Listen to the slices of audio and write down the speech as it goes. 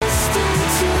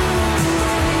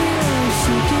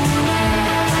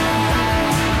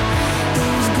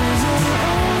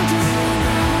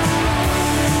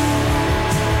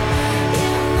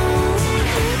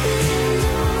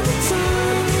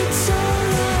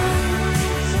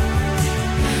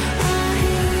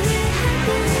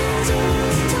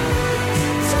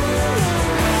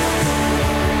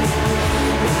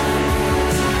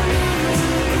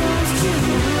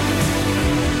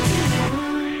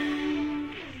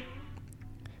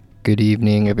Good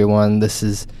evening, everyone. This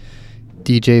is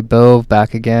DJ Bo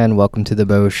back again. Welcome to the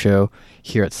Bo Show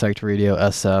here at Psyched Radio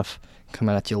SF,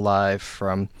 coming at you live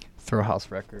from Throw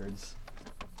House Records.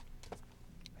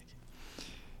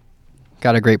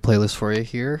 Got a great playlist for you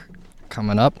here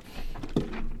coming up.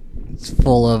 It's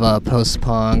full of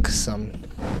post-punk, some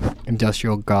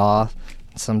industrial goth,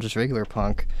 some just regular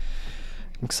punk.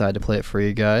 I'm excited to play it for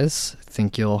you guys. I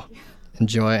think you'll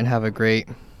enjoy it and have a great,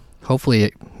 hopefully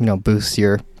it, boosts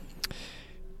your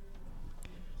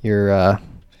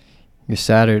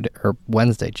Saturday or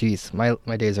Wednesday. Jeez,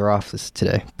 my days are off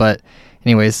today. But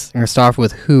anyways, I'm gonna start off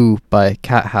with Who by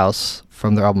Cat House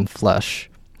from their album Flesh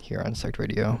here on Psyched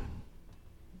Radio.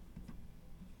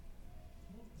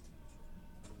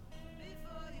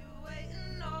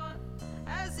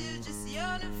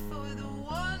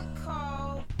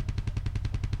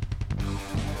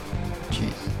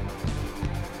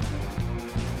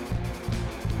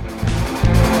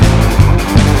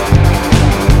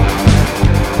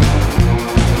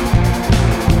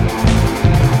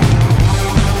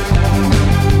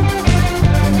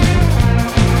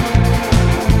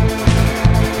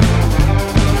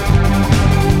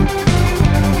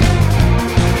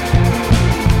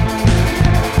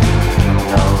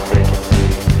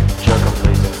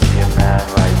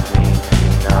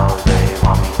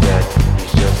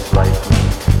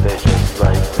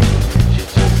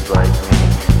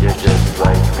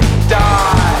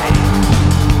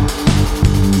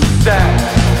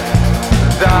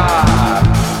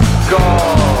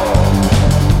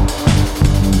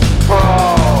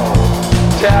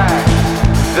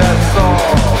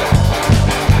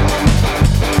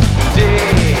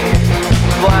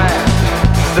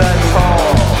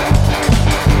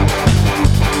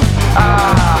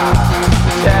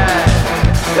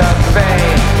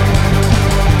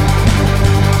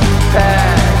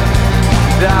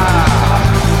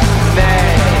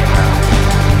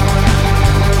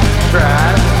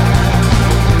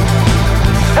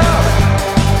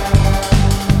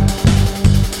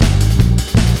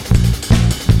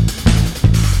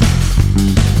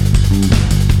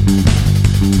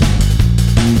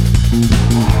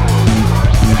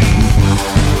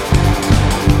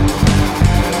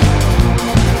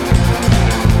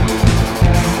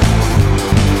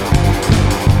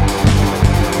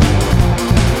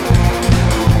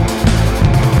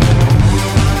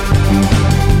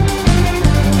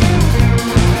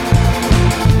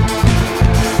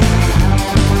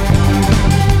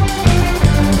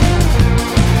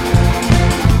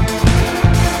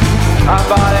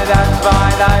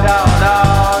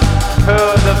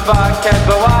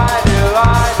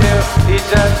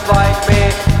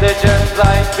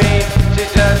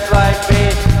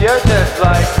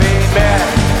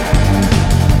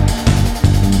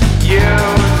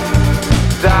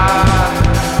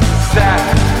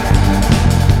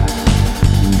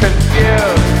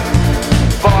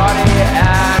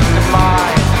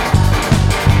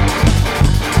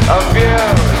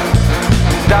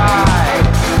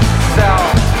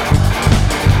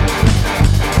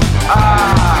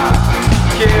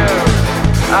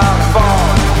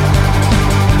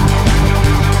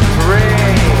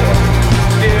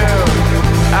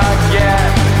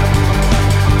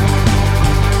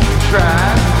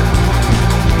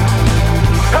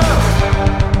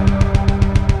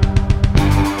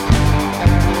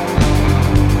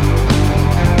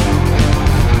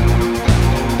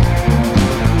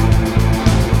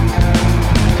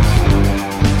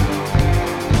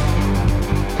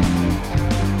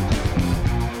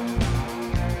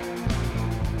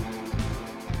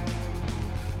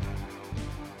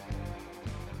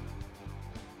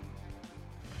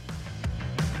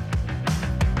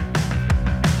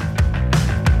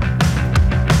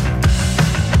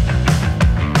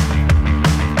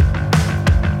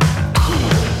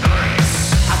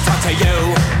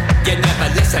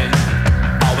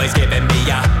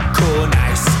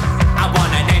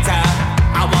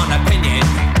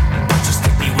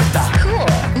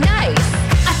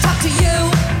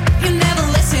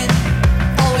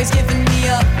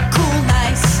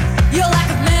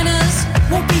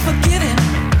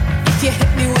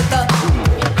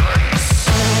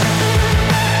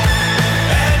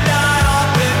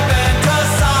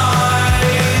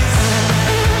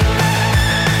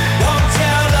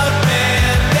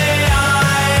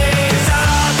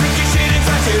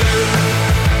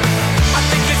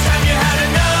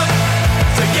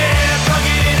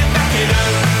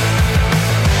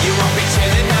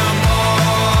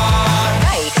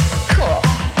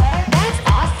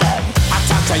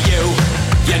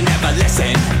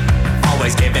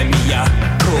 Always giving me a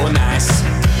coolness.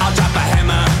 I'll drop a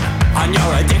hammer on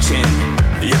your addiction.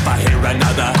 if I hear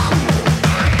another.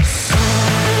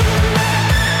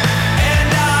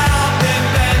 And I often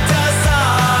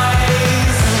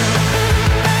fantasize,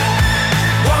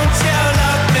 won't you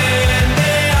look me in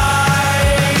the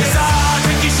eye? 'Cause I'll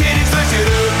drink your shit and switch it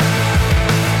up.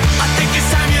 I think it's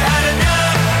time you had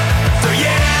enough. So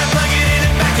yeah, plug it in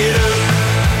and back it up.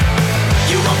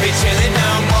 You won't be chilling no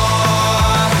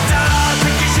more. 'Cause I'll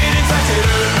drink your shit and switch it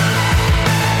up.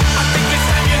 I think it's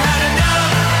time you had enough.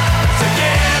 So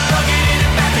yeah, plug it in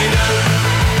and back it up.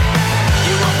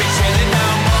 You won't be chilling no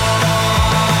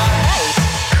more. Right,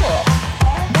 cool.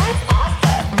 That's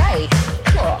awesome. Right,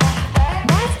 cool.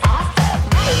 That's awesome.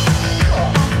 Right, cool.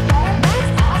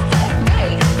 That's awesome.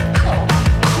 Right, cool.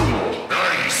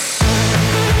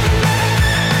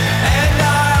 And I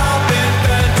often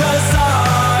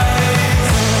fantasize,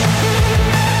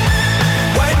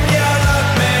 when you look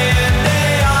me in the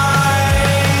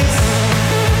eyes,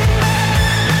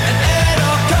 and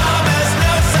it'll come as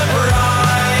no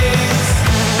surprise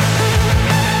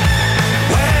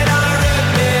when I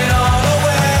rip it all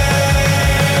away.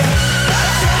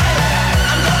 That's right,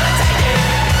 I'm gonna take it,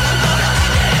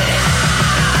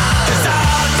 'cause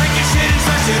I'll drink your shit and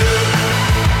smash it up.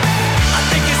 I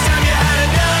think it's time you had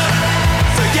enough.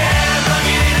 So yeah, plug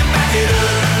it in and back it up.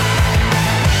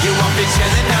 You won't be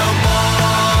chilling no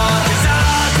more. 'Cause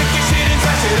I'll take your shit and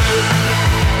trash it up.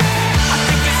 I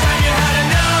think it's time you had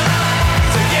enough.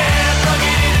 So yeah, plug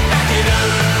it in and back it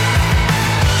up.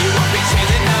 You won't be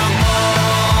chilling no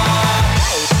more.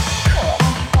 Cool.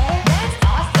 That's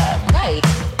awesome. Right,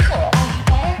 cool.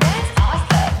 That's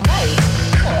awesome. Right,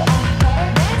 cool.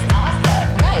 That's awesome.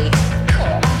 Right,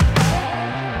 cool.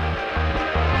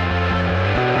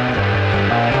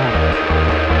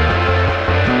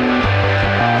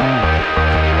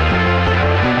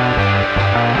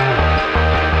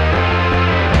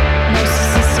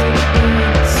 Narcissistic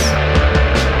needs,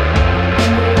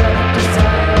 neurotic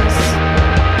desires,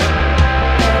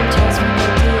 phantasmal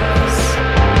ideas.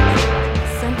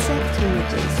 Sunset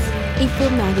Images,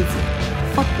 April Magazine,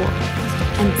 Fuckworld,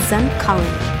 and Sun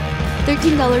Calling.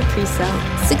 $13 pre-sale,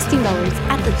 $16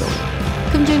 at the door.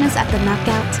 Come join us at the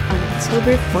Knockout on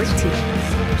October 14th.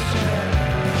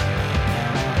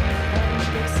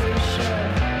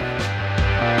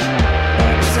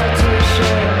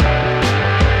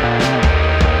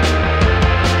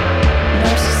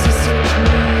 Narcissistic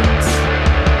needs,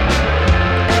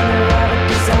 neurotic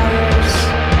desires,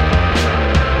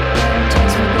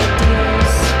 phantasmal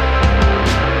ideas,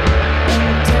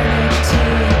 eternity,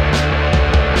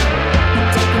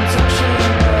 interconceptual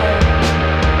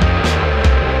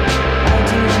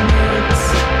ideal needs,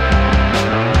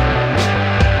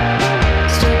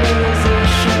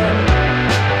 stabilization,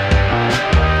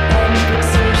 and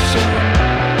fixation,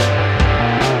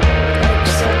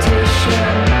 excitation.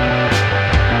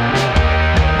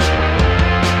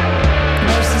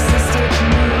 Narcissistic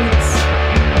needs,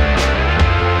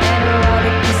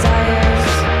 erotic desires,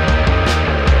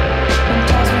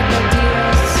 phantasmic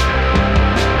ideas,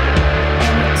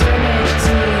 and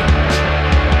eternity.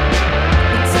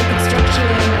 It's a construction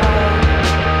of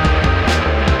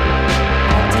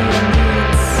ideal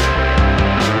needs,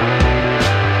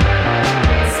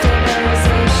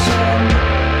 stabilization.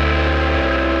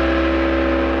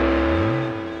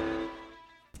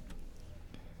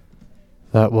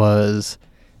 That was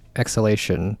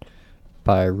Exhalation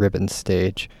by Ribbon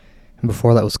Stage. And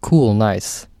before that was Cool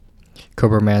Nice.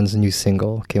 Cobra Man's new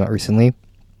single came out recently.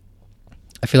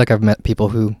 I feel like I've met people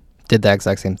who did the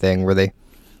exact same thing where they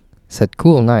said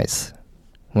cool nice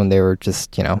when they were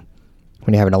just, when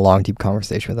you're having a long, deep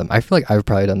conversation with them. I feel like I've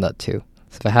probably done that too.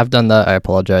 So if I have done that, I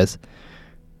apologize.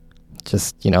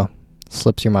 Just,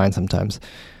 slips your mind sometimes.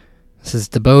 This is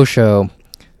The Bo Show.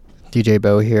 DJ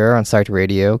Bo here on Psyched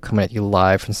Radio, coming at you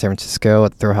live from San Francisco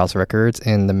at Throw House Records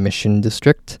in the Mission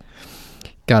District.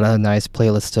 Got a nice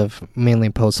playlist of mainly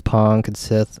post-punk and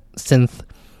synth,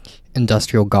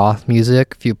 industrial goth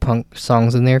music, a few punk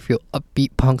songs in there, a few upbeat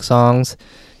punk songs,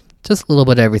 just a little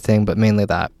bit of everything, but mainly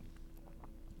that.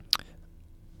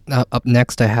 Up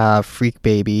next I have Freak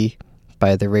Baby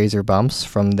by the Razor Bumps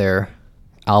from their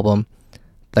album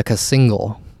The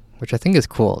Cassingle, which I think is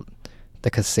cool.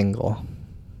 The Cassingle.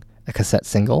 A cassette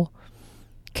single?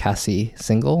 Cassie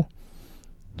single?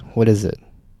 What is it?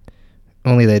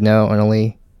 Only they know, and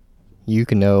only you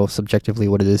can know subjectively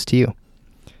what it is to you.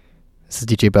 This is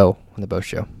DJ Bo on The Bo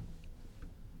Show.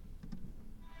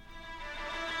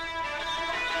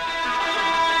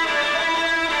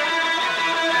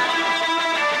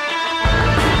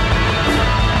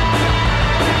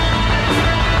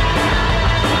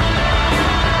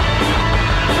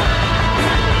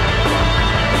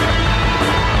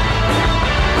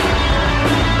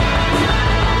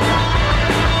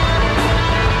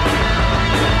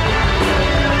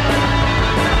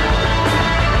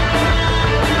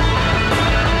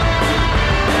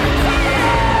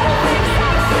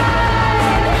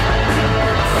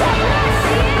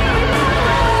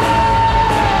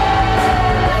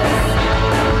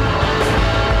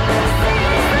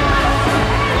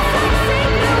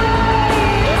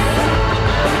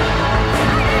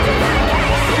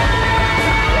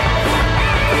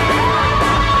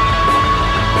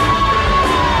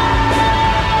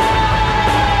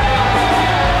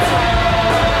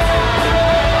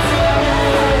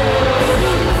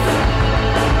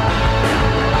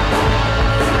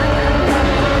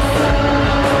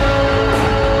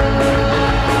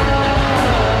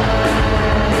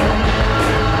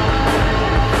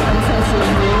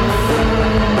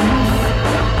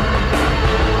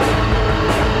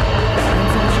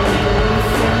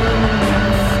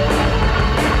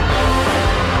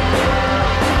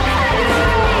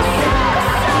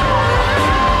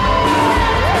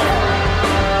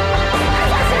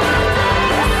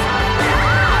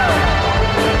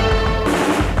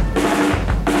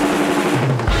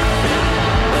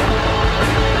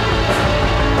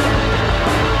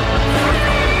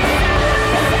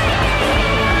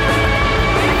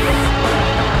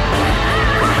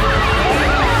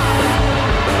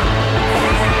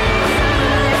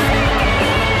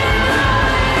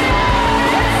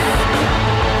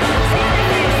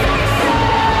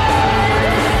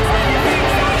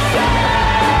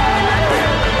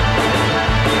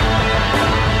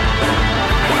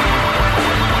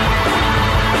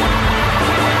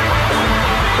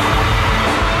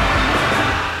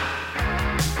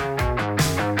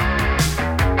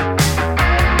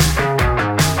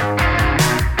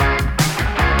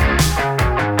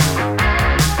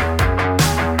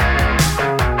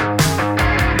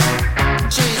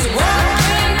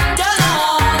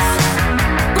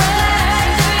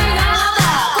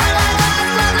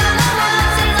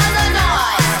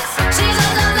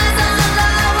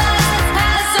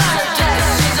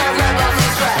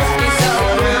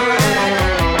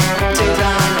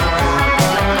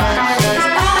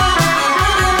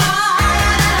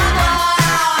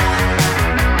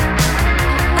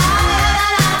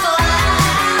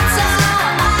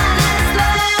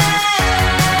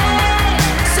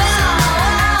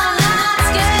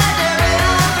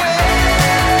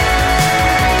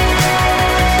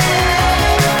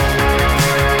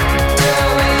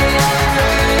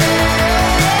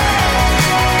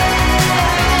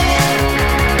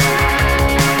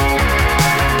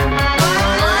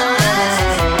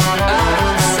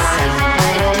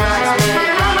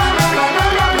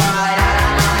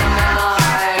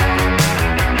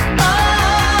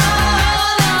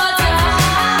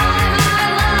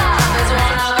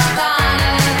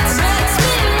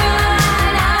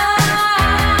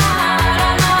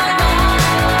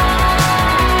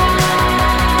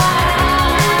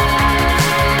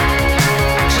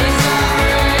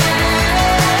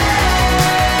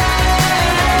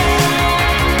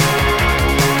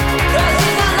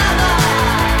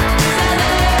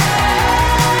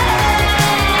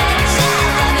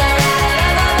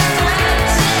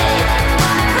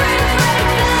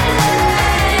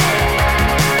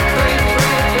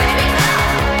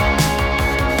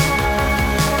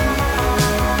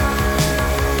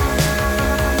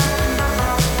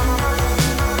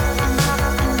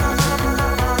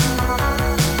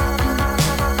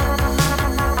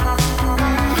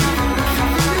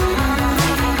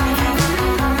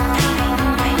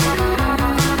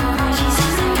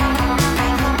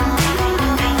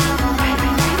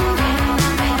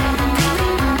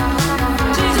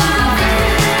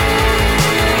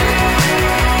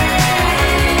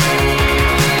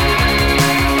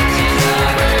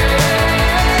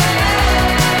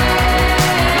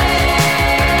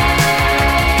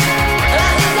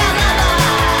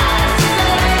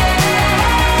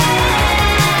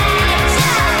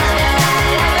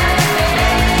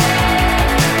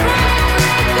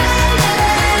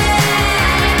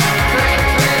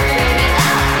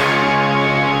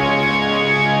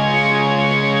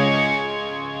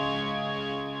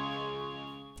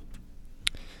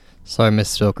 Also, I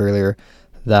misspoke earlier.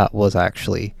 That was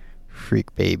actually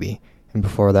Freak Baby. And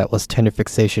before that was Tender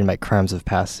Fixation by Crimes of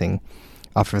Passing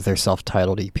off of their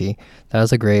self-titled EP. That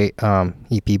was a great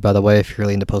EP, by the way. If you're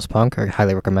really into post-punk, I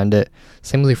highly recommend it.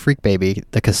 Same with Freak Baby,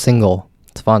 like a single.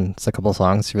 It's fun. It's a couple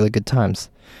songs. Really good times.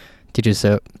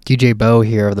 DJ Bo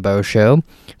here of The Bo Show,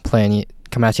 coming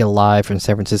at you live from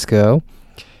San Francisco.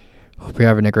 Hope you're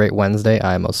having a great Wednesday.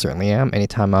 I most certainly am.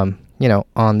 Anytime I'm,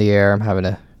 on the air, I'm having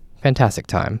a fantastic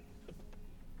time.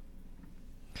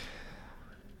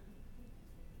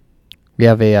 We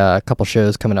have a couple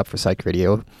shows coming up for Psych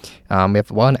Radio. We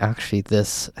have one actually I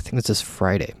think this is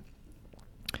Friday,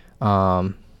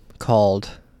 called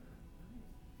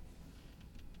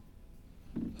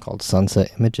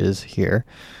Sunset Images here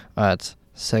at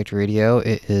Psych Radio.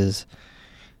 It is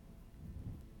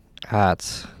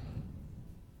at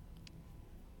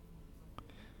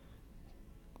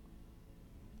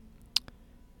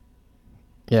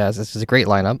this is a great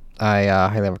lineup. I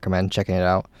highly recommend checking it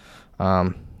out.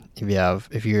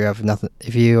 If you have nothing,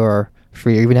 if you are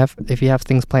free, or even if you have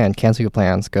things planned, cancel your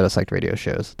plans. Go to Psych Radio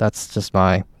shows. That's just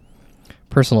my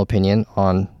personal opinion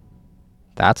on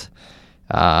that.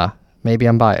 Maybe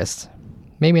I'm biased,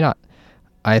 maybe not.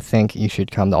 I think you should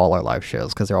come to all our live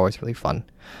shows because they're always really fun.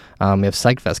 We have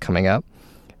PsychFest coming up,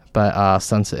 but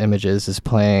Sunset Images is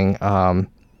playing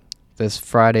this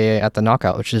Friday at the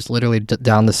Knockout, which is literally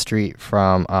down the street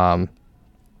from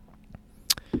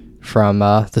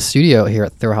the studio here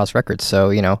at Thorough House Records.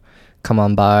 So, come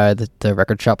on by the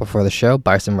record shop before the show,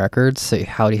 buy some records, say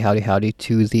howdy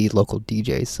to the local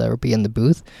DJs that will be in the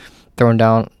booth, throwing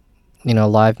down,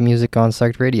 live music on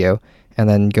Psyched Radio, and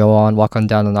then walk on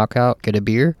down to Knockout, get a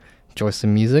beer, enjoy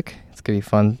some music. It's going to be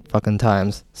fun fucking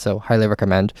times. So, highly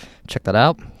recommend. Check that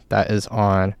out. That is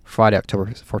on Friday, October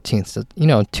 14th. So,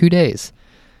 2 days.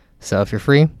 So, if you're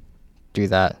free, do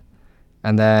that.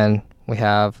 And then we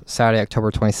have Saturday,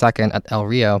 October 22nd at El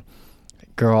Rio,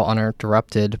 Girl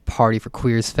Uninterrupted Party for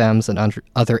Queers, Femmes, and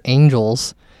Other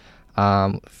Angels,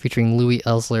 featuring Louis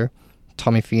Elsler,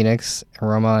 Tommy Phoenix,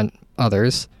 Aroma, and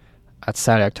others. At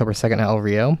Saturday, October 2nd at El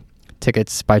Rio.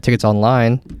 Buy tickets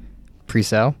online,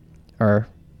 pre-sale, or,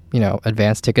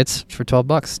 advance tickets for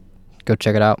 $12. Go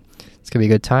check it out. It's going to be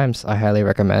good times. I highly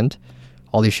recommend.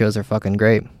 All these shows are fucking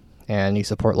great, and you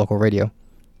support local radio.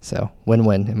 So,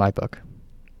 win-win in my book.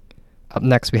 Up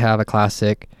next, we have a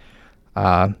classic,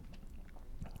 band,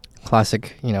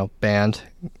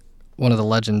 one of the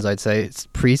legends, I'd say. It's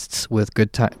Priests with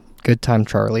Good Time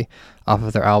Charlie off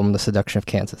of their album The Seduction of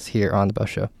Kansas here on The Bo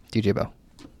Show. DJ Bo.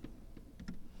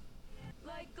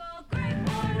 Like a great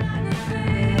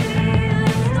pornography,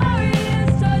 the story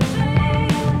is touching.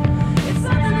 It's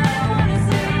something that I wanna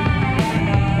see.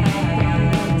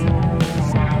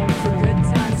 For good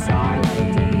times,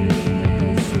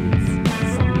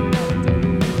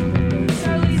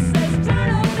 Charlie says, turn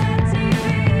off that TV.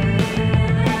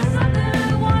 There's something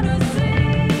I wanna see.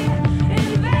 In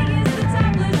Vegas, the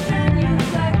topless and you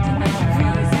collect and make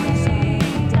you crazy.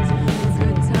 For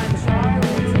good times, Charlie.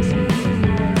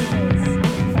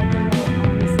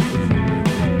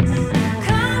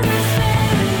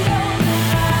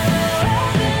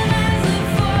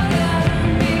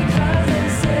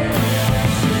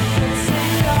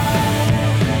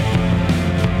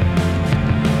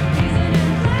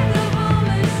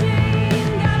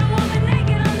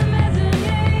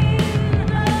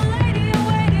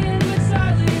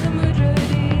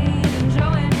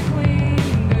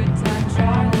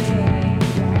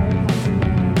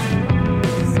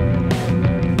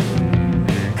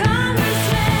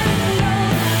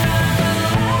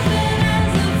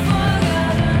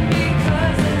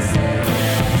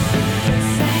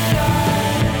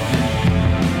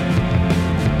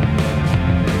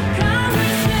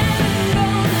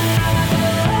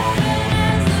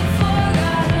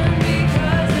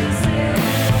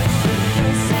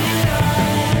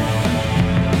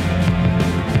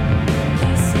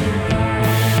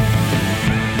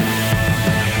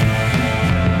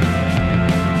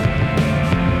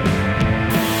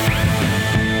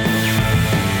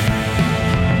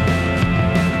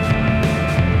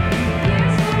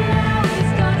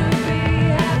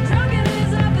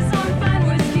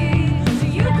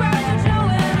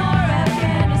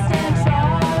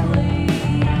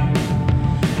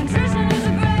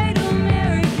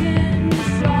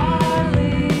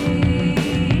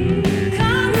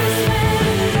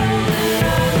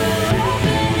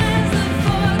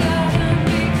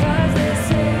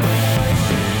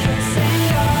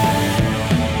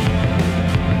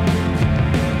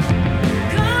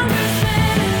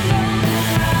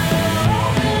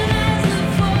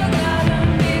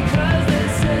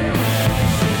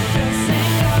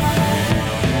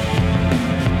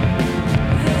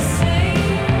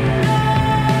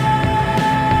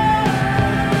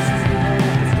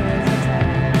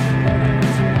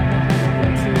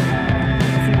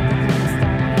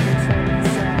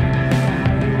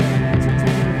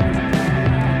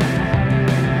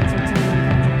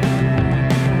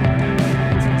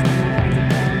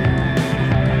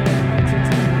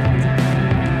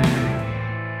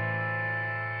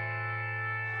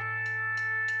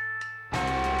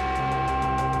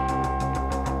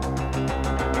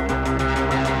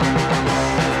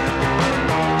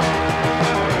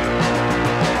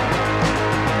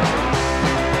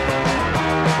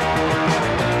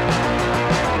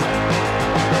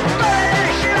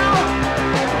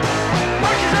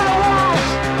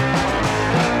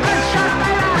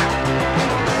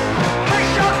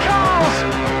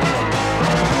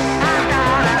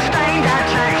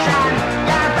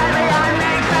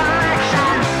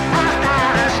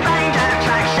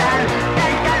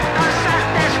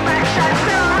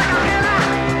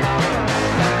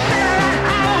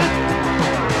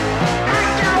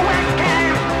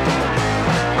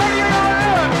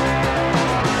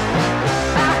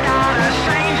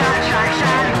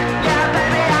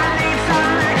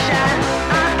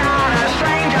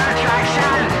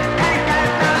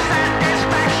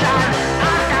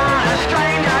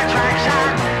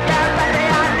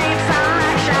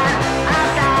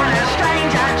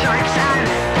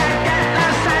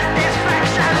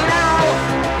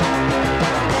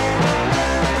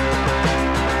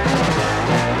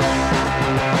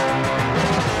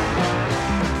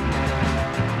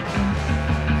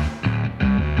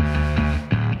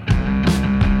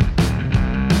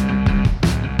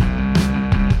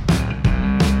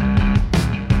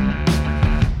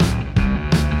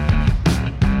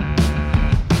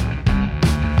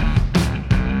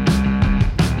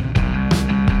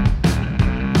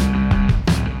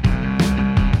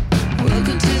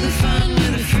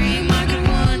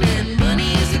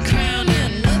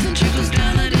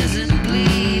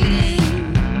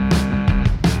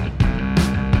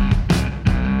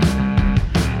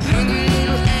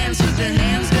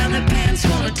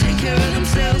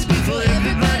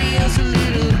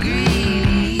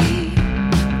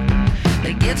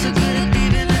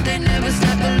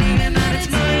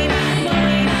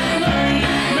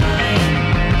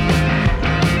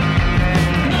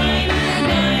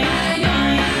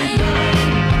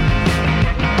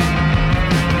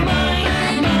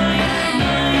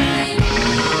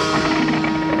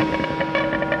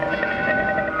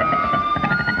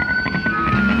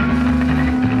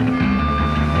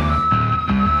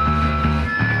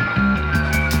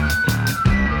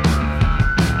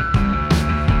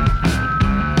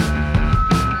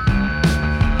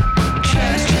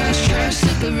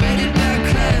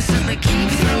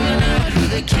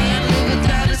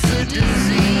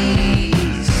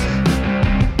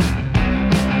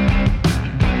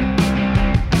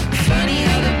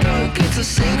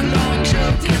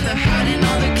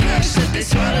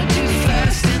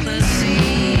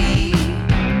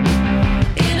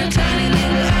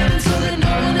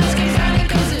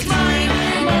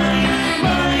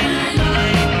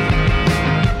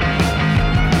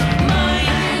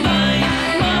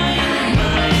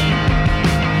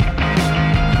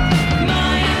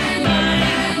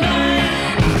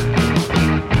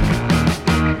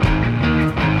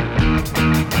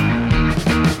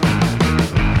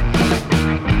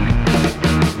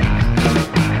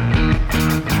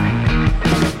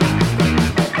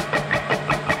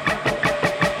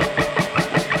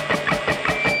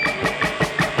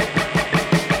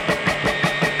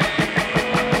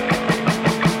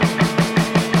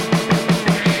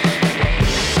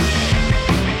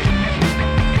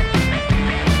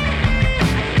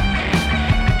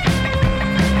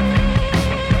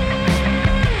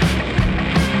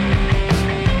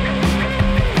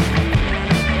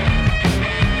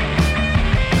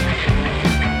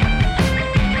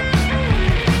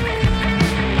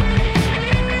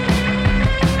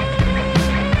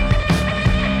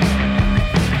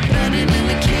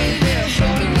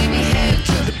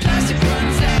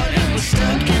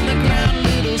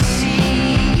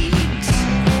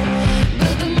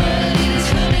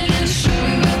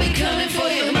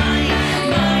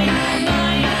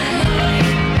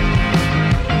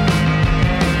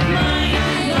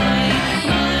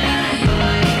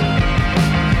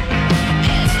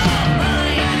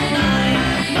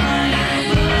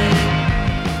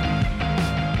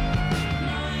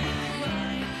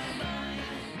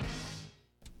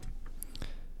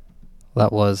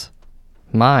 that was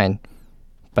Mine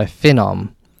by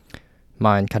Phenom.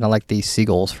 Mine, kind of like the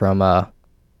seagulls from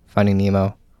Finding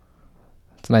Nemo.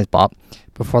 It's a nice bop.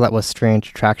 Before that was Strange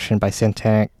Attraction by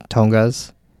Satanic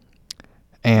Tongas.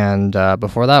 And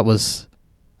before that was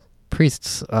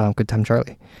Priest's Good Time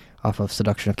Charlie off of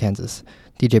Seduction of Kansas.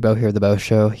 DJ Bo here, The Bo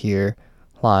Show, here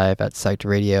live at Psyched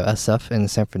Radio SF in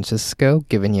San Francisco,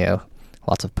 giving you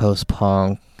lots of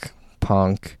post-punk,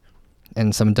 punk,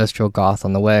 and some industrial goth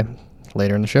on the way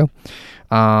later in the show.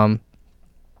 Up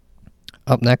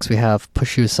next, we have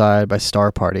Push You Aside by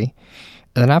Star Party.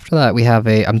 And then after that, we have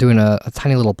I'm doing a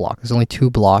tiny little block. There's only 2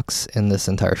 blocks in this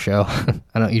entire show.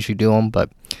 I don't usually do them, but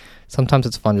sometimes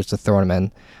it's fun just to throw them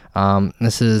in.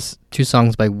 This is 2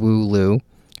 songs by Wu Lu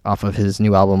off of his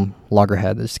new album,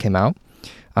 Loggerhead, that just came out.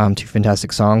 2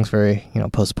 fantastic songs, very,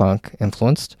 post-punk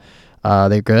influenced.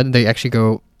 They're good. They actually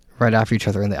go right after each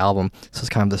other in the album, so it's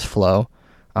kind of this flow.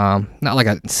 Not like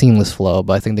a seamless flow,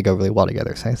 but I think they go really well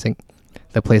together. So I think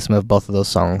the placement of both of those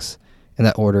songs in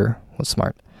that order was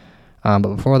smart. But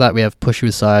before that, we have Push You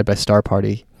Aside by Star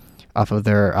Party off of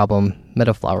their album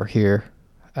Metaflower here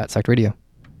at Psyched Radio.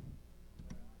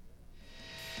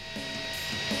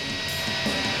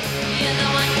 You're the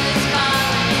one who's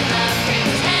falling in love,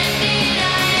 pretending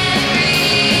I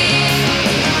agree.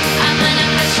 I'm gonna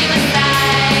push you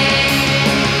aside.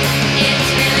 It's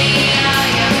really all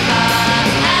your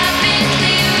fault. I've been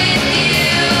clear with you.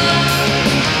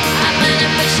 I'm gonna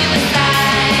push you aside.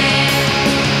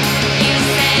 You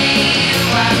say you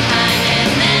are mine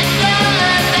and then don't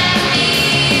look at me.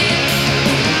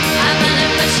 I'm gonna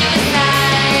push you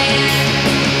aside.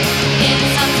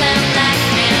 It's all time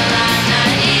blackmail, I'm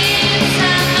not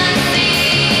intimacy.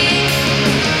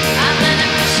 I'm gonna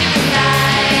push you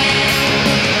aside.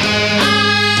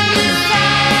 On the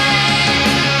side,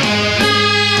 my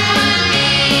heart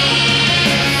needs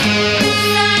someone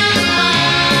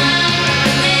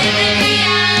to live in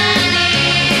reality.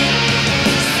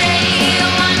 Say you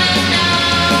wanna know,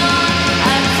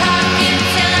 I'll talk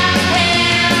until I'm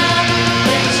pale.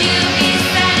 Would you be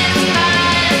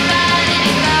satisfied if I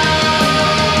didn't go?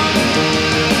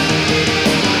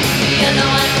 You're the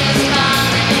one who's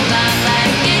falling in love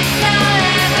like it's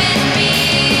alright with me.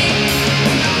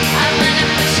 I'm gonna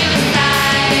push you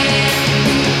aside.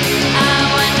 I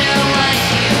wonder what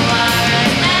you are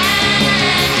imagining.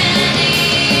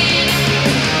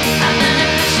 I'm gonna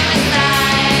push you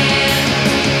aside.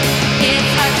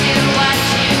 It's hard to watch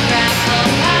you grapple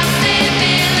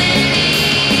possibility.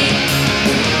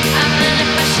 I'm gonna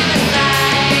push you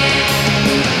aside.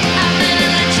 I'm gonna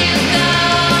let you go.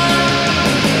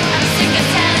 I'm sick of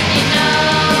telling you no.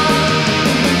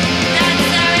 That's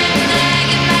a red flag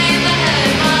if I ever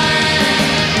heard one.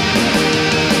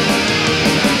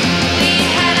 We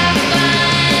had our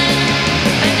fun,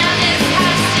 but now this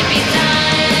has to be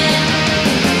done.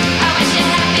 I wish it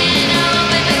had been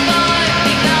over before it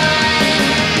begun.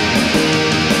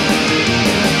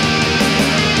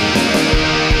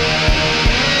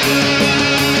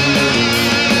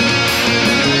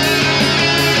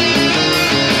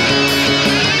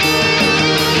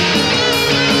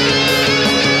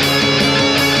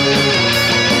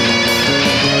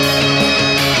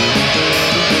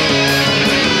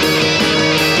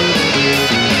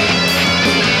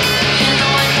 You're the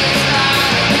one who's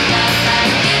falling in love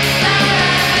like it's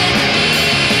alright with me.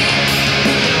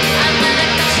 I'm gonna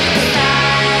push you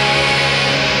aside.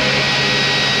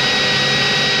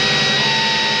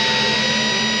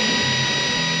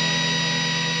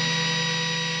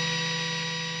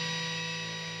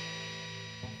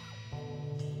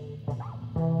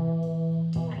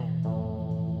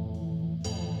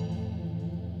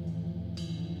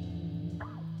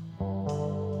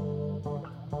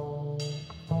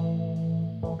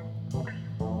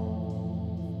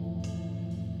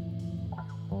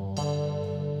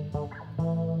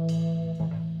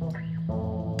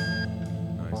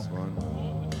 Nice one.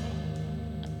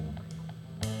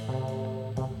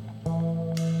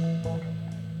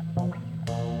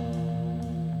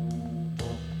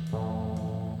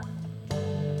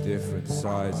 Different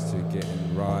sides to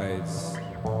getting rides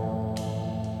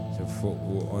to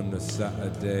football on the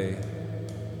Saturday.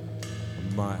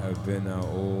 I might have been out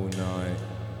all night.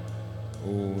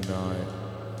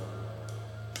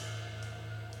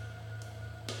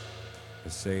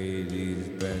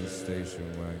 Mercedes-Benz station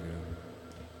wagon,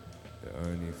 the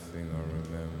only thing I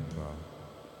remember.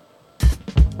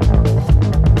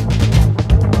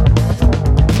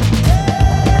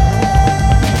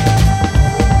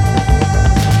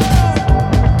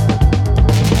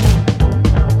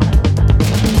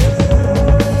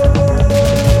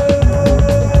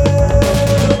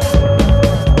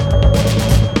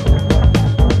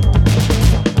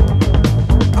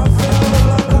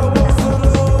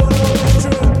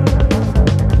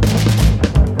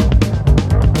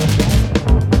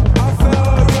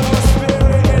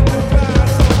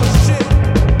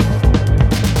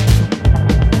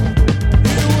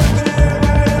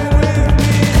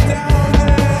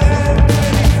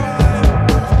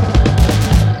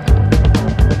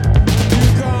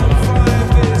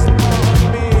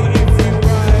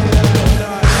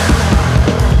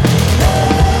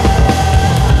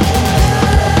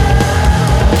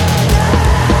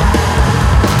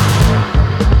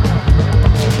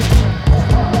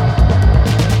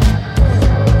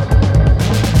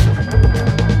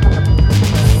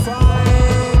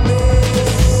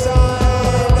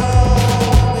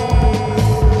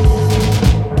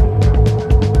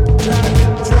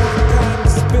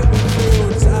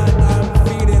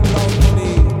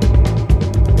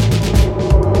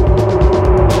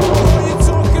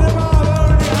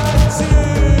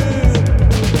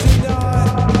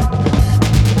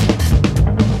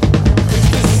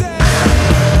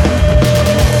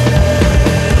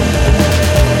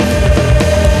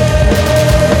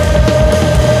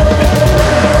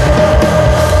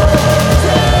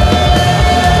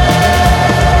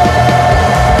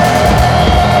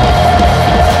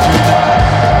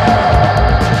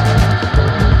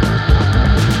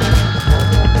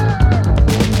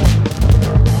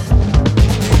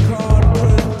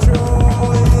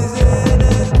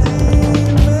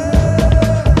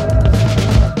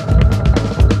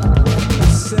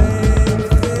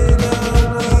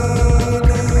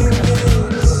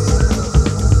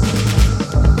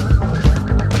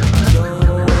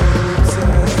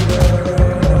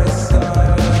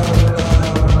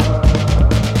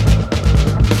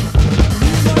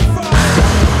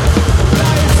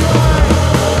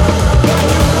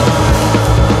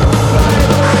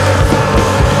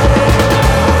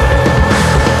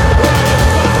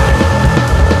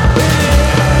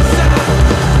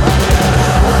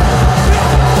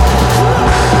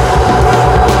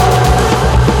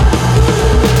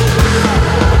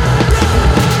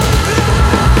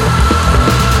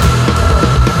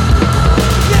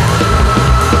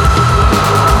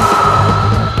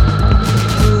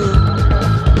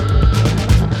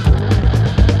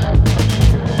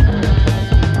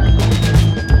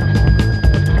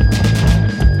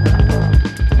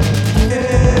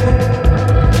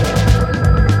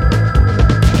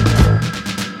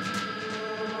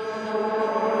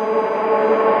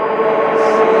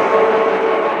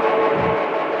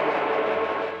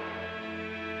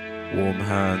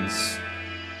 hands.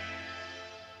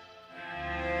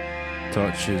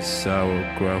 Touches sour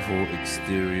gravel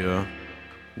exterior.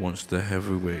 Once the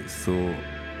heavyweight thought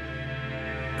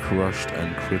crushed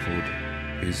and crippled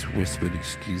his whispered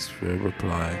excuse for a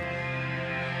reply.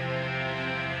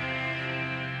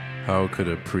 How could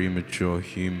a premature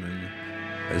human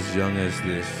as young as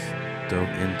this delve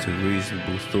into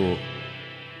reasonable thought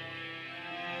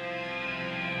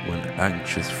when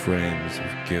anxious frames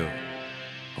of guilt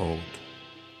hold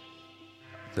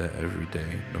their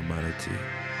everyday normality?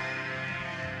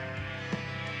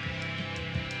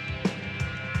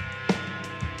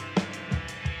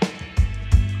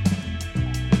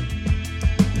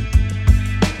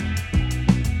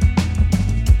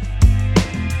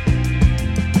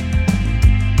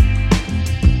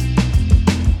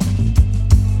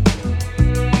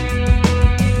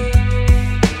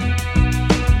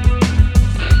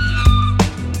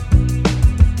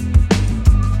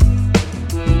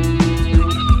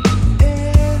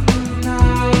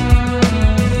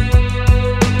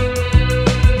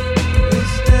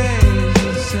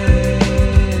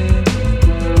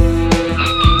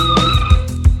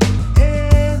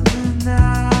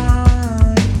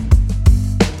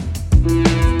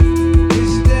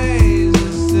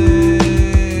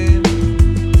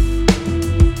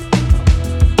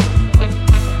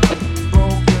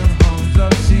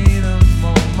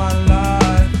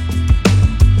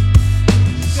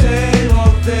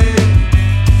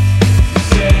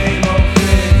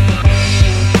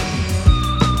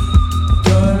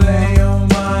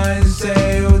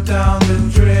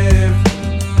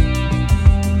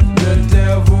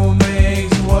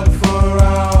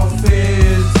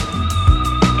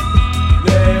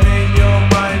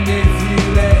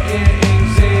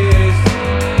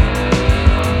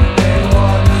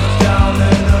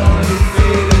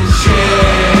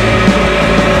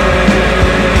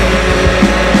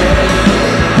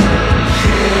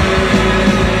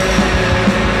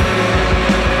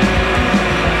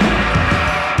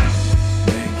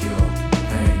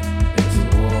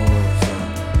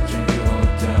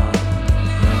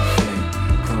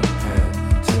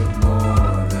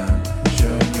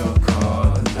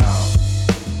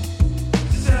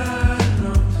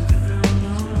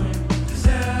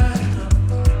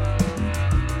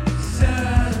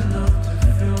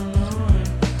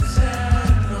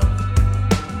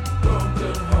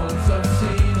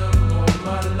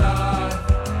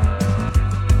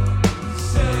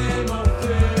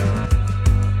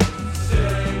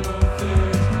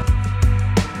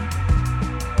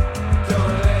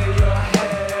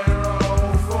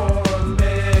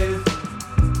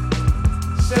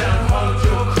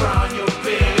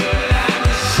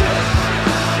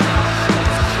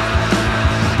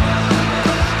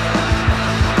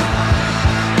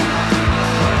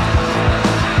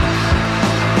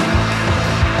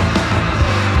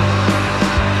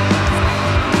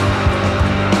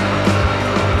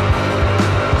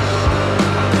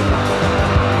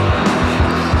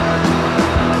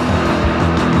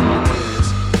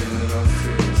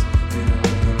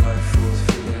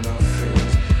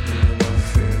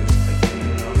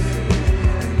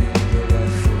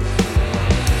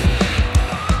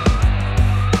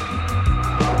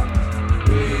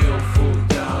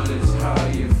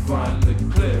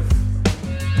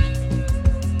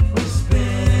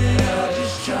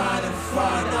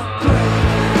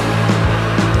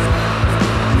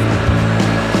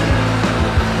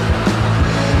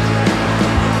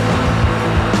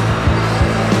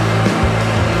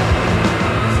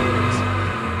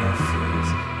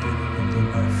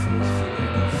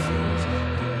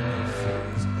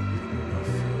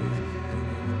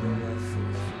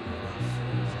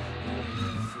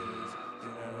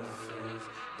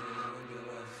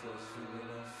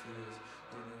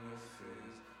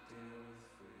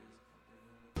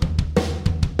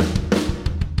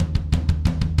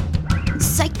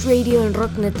 Psyched Radio and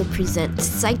Rockneto present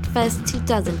Psychfest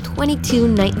 2022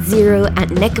 Night Zero at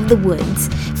Neck of the Woods,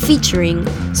 featuring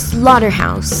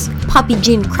Slaughterhouse, Poppy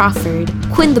Jean Crawford,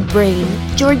 Quinn the Brain,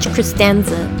 George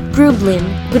Costanza, Grublin,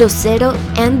 Grosero,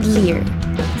 and Lear.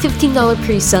 $15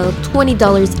 pre-sale,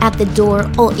 $20 at the door,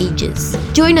 all ages.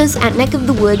 Join us at Neck of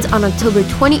the Woods on October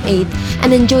 28th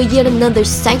and enjoy yet another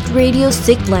Psyched Radio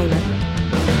sick lineup.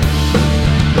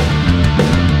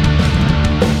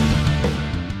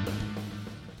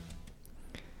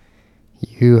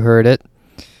 You heard it.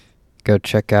 Go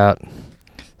check out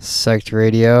Psyched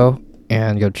Radio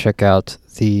and go check out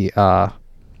the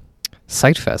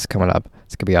Psyched Fest coming up.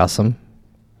 It's going to be awesome.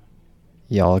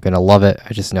 Y'all are going to love it.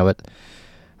 I just know it.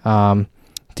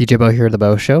 DJ Bo here at the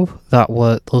Bo Show.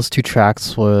 Those two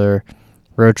tracks were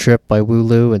Road Trip by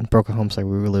Wooloo and Broken Homes by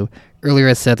Wooloo. Earlier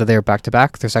I said that they were back to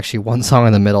back. There's actually one song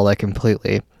in the middle that I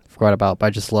completely forgot about, but I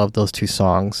just love those two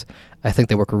songs. I think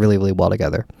they work really, really well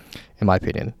together, in my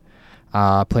opinion.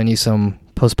 Playing you some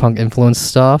post-punk influence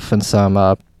stuff and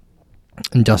some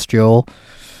industrial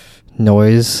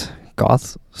noise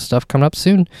goth stuff coming up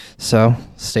soon. So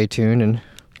stay tuned and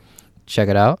check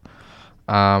it out.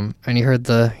 And you heard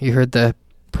the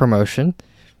promotion,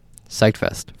 Psyched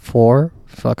Fest, 4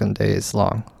 fucking days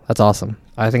long. That's awesome.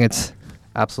 I think it's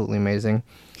absolutely amazing,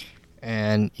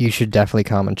 and you should definitely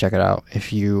come and check it out.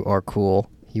 If you are cool,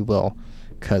 you will,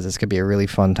 because it's gonna be a really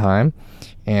fun time,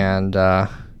 and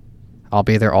I'll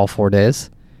be there all 4 days.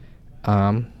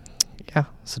 Yeah,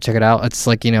 so check it out. It's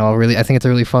like, I think it's a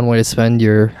really fun way to spend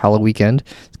your Halloween weekend.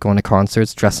 It's going to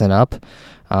concerts, dressing up,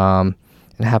 and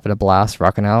having a blast,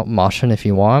 rocking out, moshing if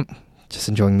you want, just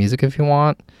enjoying music if you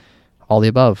want, all the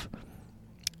above.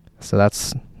 So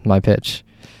that's my pitch.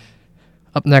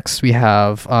 Up next, we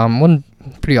have one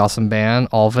pretty awesome band,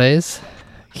 Always,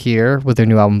 here with their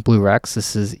new album, Blue Rex.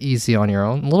 This is Easy on Your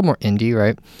Own. A little more indie,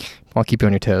 right? I'll keep you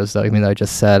on your toes, though, even though I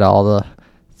just said all the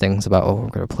things about, we're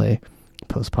going to play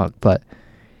post-punk. But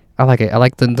I like it. I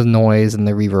like the noise and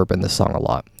the reverb in this song a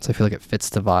lot. So I feel like it fits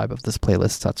the vibe of this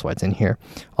playlist. That's why it's in here.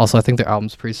 Also, I think their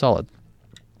album's pretty solid.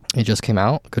 It just came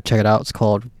out. Go check it out. It's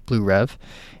called Blue Rev.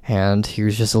 And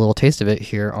here's just a little taste of it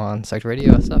here on Psyched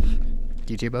Radio SF.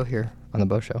 DJ Bo here on The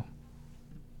Bo Show.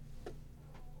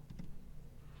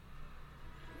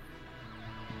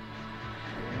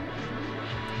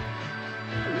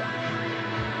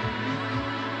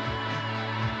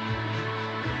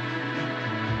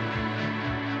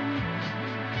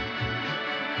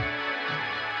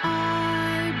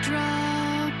 I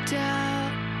dropped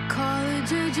out.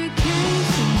 College education's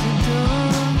a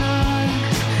donut.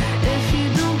 If you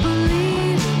don't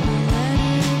believe in the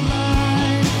letter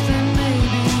life, then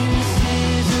maybe this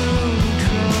is a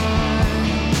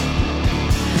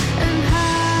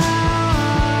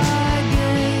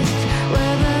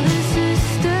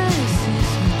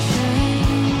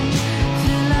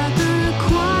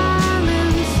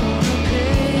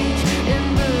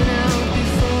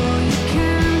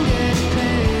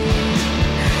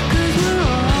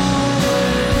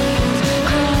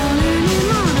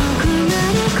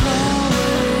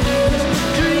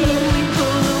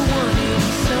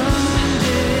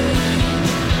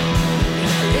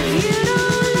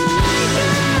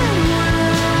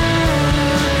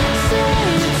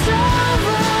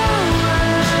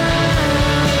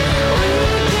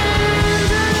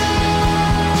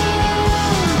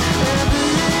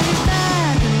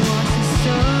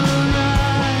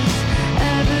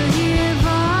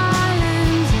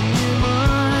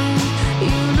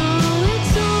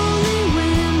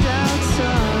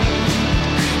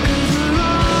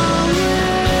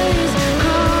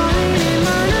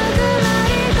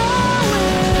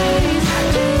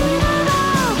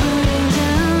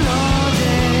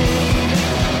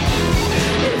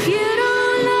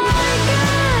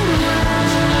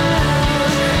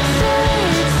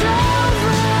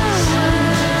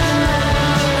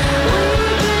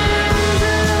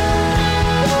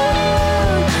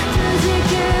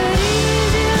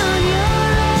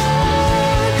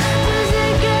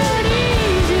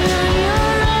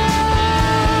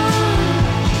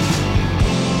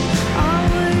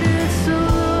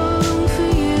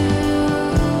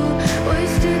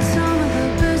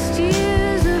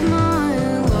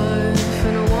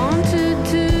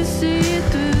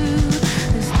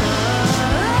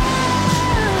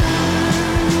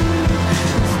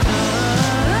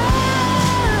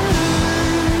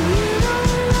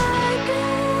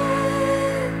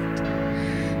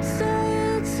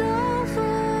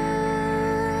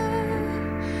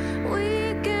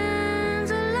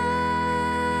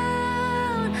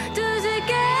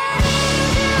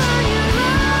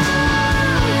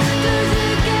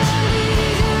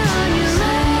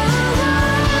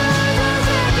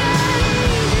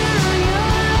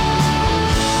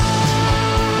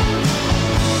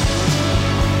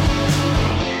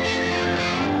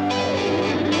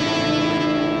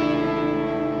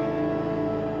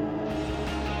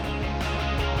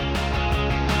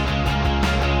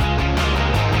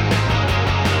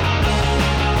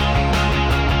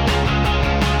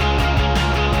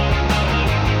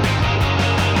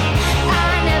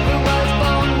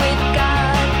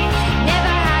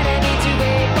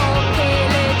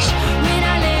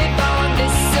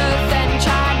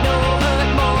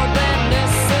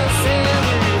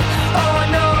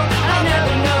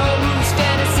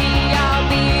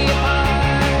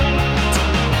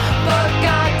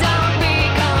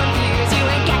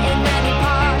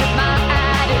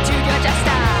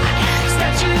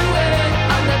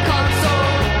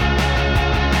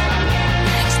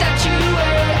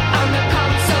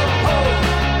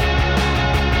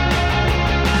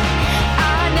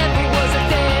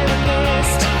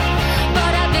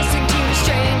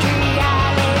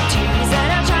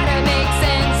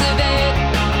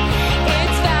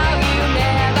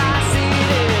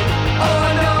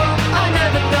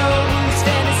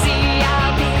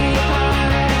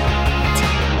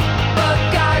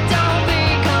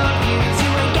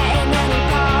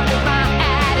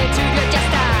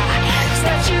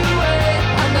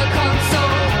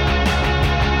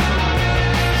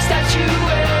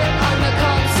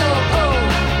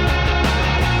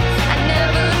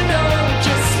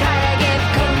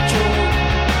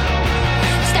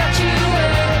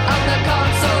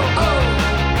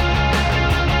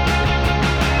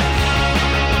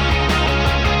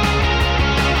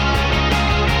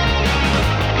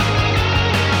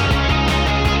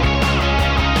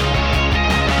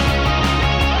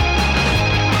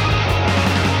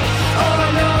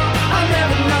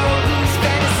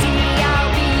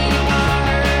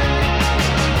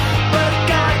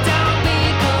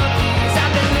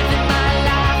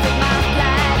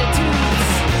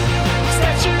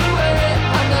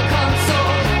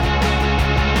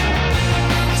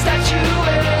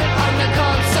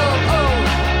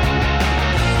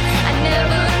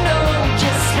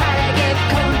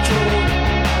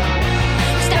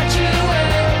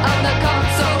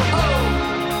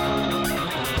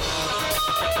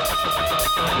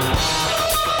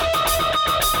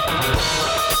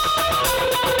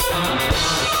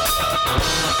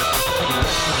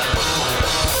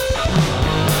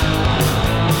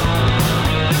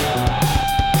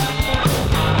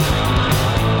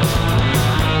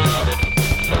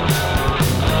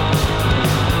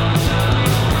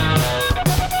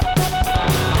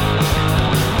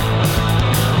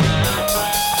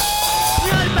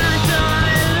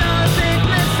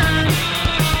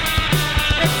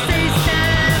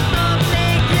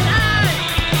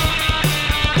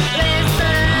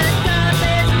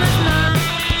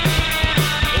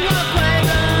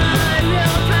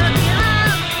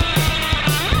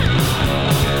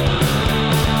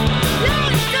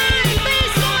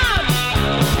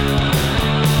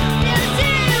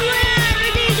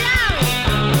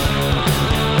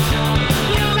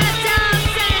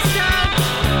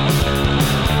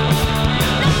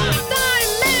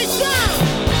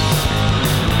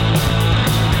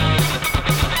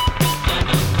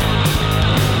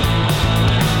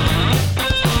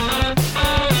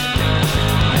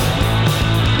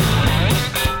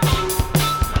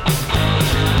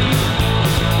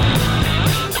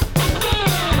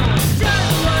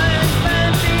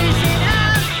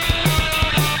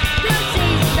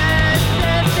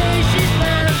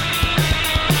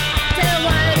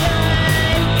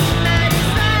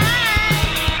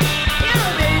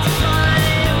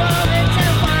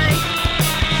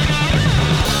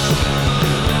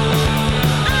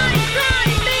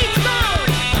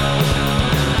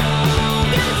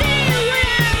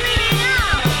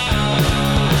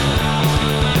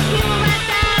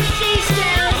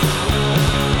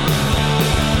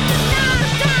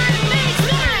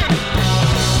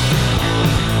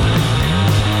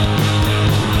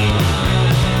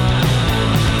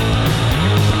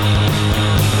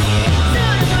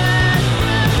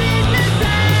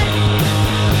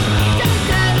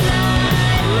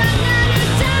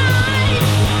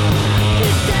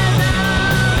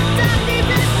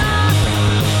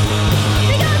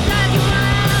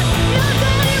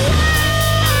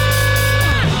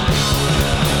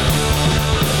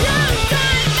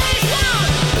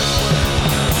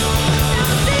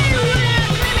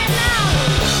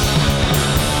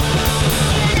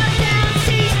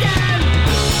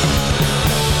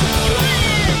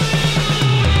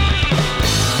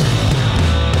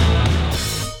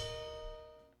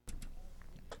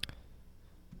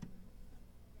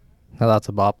Now that's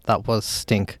a bop. That was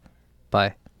Stink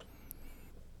by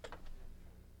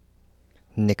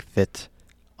Nick Fit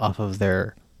off of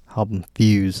their album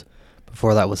Fuse.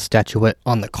 Before that was Statuette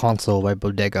on the Console by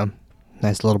Bodega.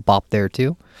 Nice little bop there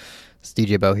too. It's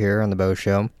DJ Bo here on the Bo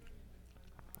Show.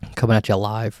 Coming at you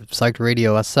live from Psyched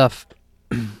Radio SF.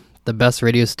 The best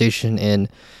radio station in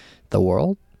the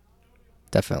world?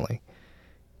 Definitely.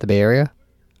 The Bay Area?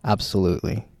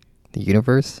 Absolutely. The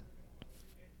universe?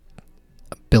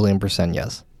 1,000,000,000%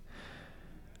 yes.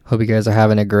 Hope you guys are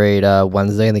having a great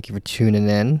Wednesday. Thank you for tuning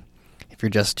in. If you're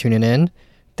just tuning in,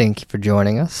 thank you for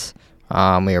joining us.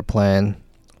 We are playing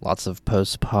lots of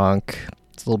post-punk.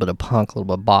 It's a little bit of punk, a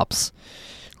little bit of bops,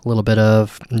 a little bit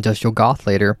of industrial goth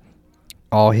later.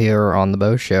 All here on the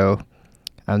Bo Show.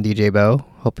 I'm DJ Bo.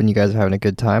 Hoping you guys are having a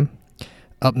good time.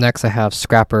 Up next, I have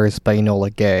Scrappers by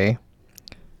Enola Gay.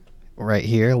 Right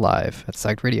here, live at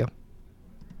Psyched Radio.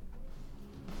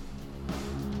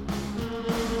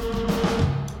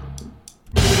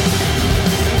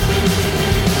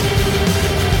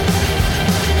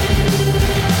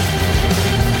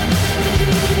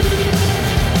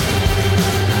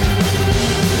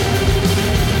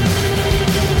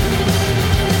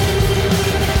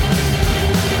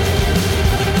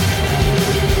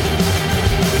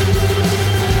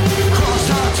 Cross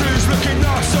tattoos looking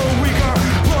not so weaker.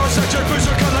 War such a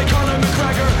berserker like Conor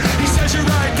McGregor.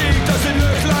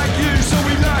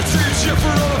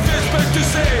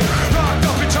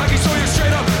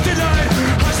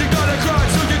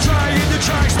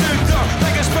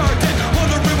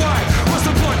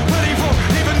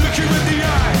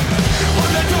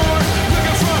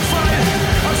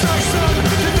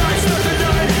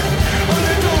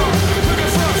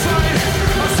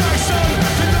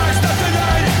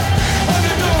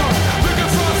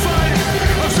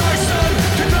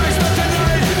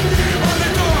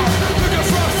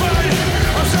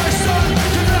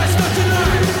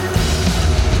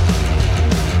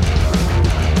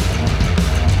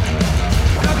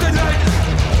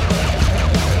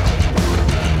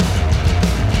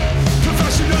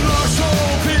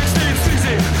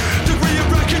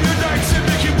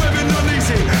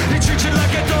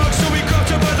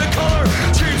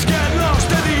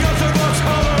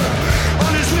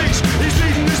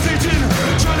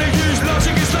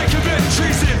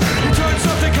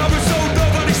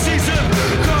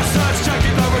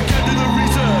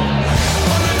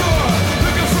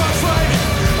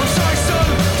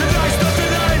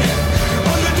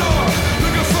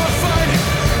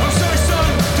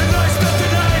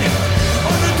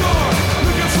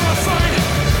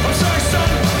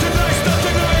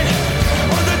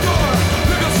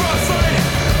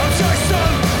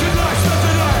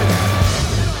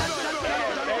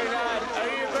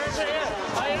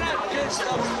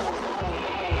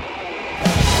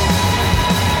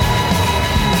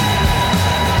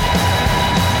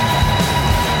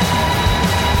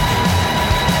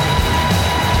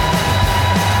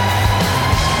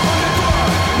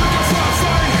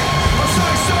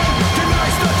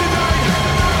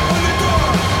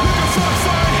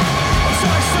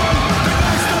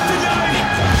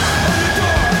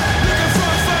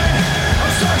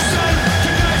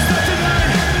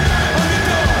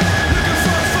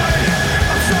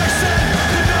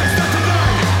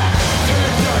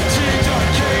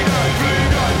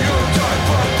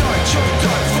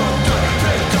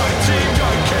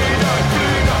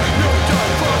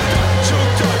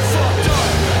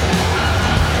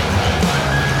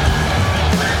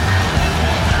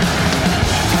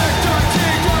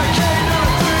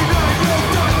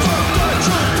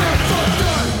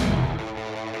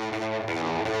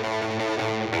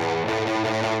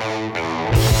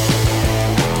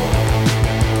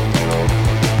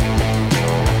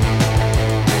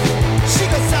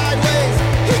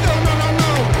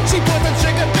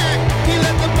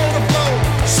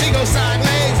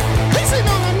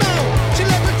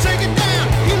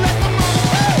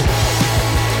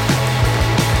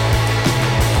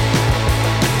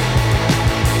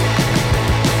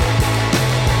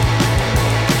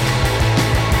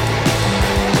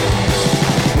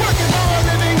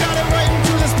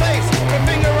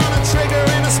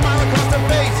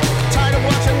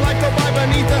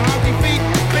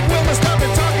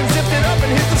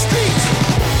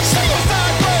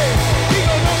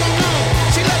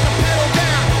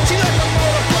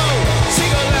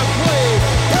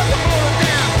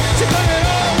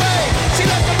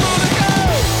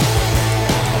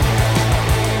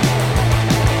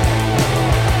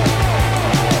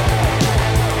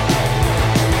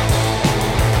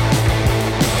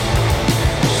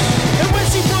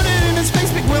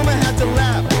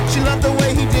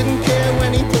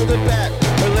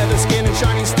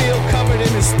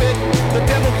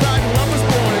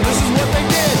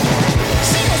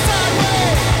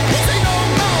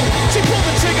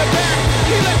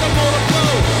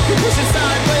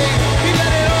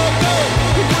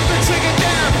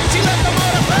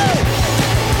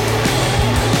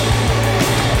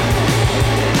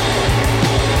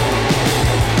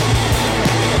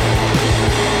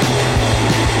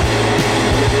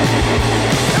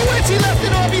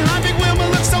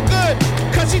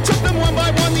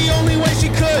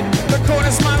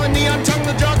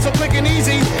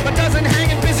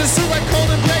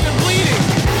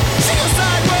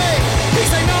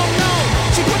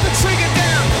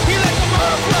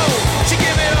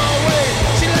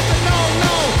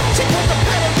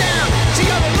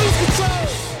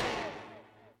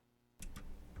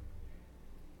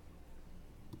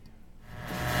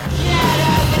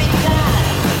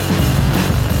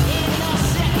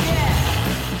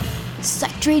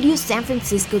 Radio San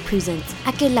Francisco presents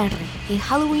Aquelarre, a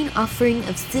Halloween offering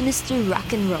of sinister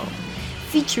rock and roll,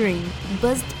 featuring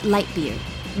Buzzed Lightyear,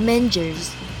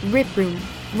 Mengers, Rip Room,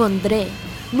 Vondre,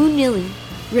 Moonilly,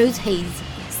 Rose Hayes,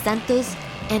 Santos,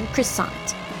 and Croissant.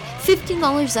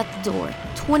 $15 at the door,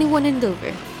 21 and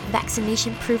over,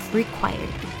 vaccination proof required.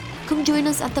 Come join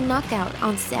us at the Knockout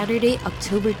on Saturday,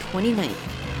 October 29th.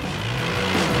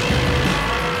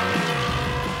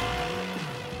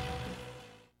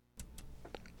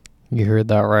 You heard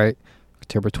that right.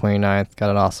 October 29th. Got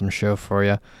an awesome show for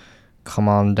you. Come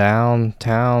on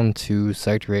downtown to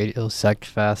Psyched Radio Psyched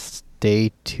Fest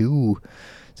Day 2.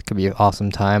 It's going to be an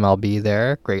awesome time. I'll be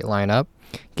there. Great lineup.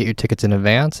 Get your tickets in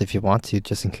advance if you want to,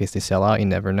 just in case they sell out. You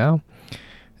never know.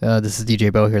 This is DJ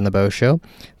Bo here in the Bo Show.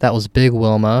 That was Big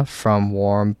Wilma from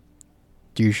Warm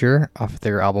Doucher off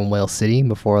their album Whale City.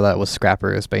 Before that was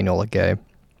Scrappers by Enola Gay.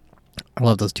 I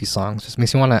love those two songs. Just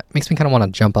makes me kind of want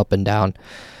to jump up and down.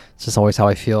 It's just always how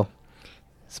I feel,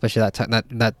 especially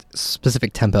that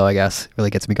specific tempo. I guess really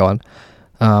gets me going.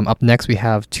 Up next we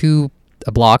have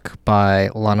a block by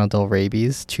Lana Del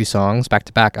Rey's, 2 songs back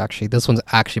to back. Actually, this one's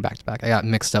actually back to back. I got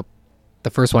mixed up.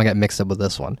 The first one I got mixed up with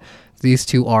this one. These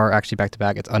 2 are actually back to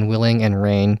back. It's Unwilling and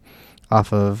Rain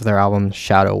off of their album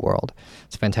Shadow World.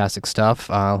 It's fantastic stuff.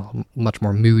 Much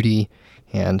more moody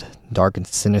and dark and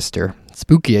sinister,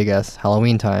 spooky. I guess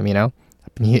Halloween time. You know.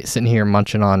 I've been sitting here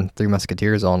munching on Three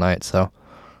Musketeers all night, so I'm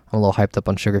a little hyped up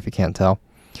on sugar if you can't tell.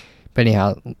 But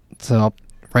anyhow, so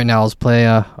right now let's play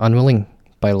Unwilling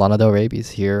by Lana Del Rey's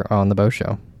here on The Bo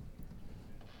Show.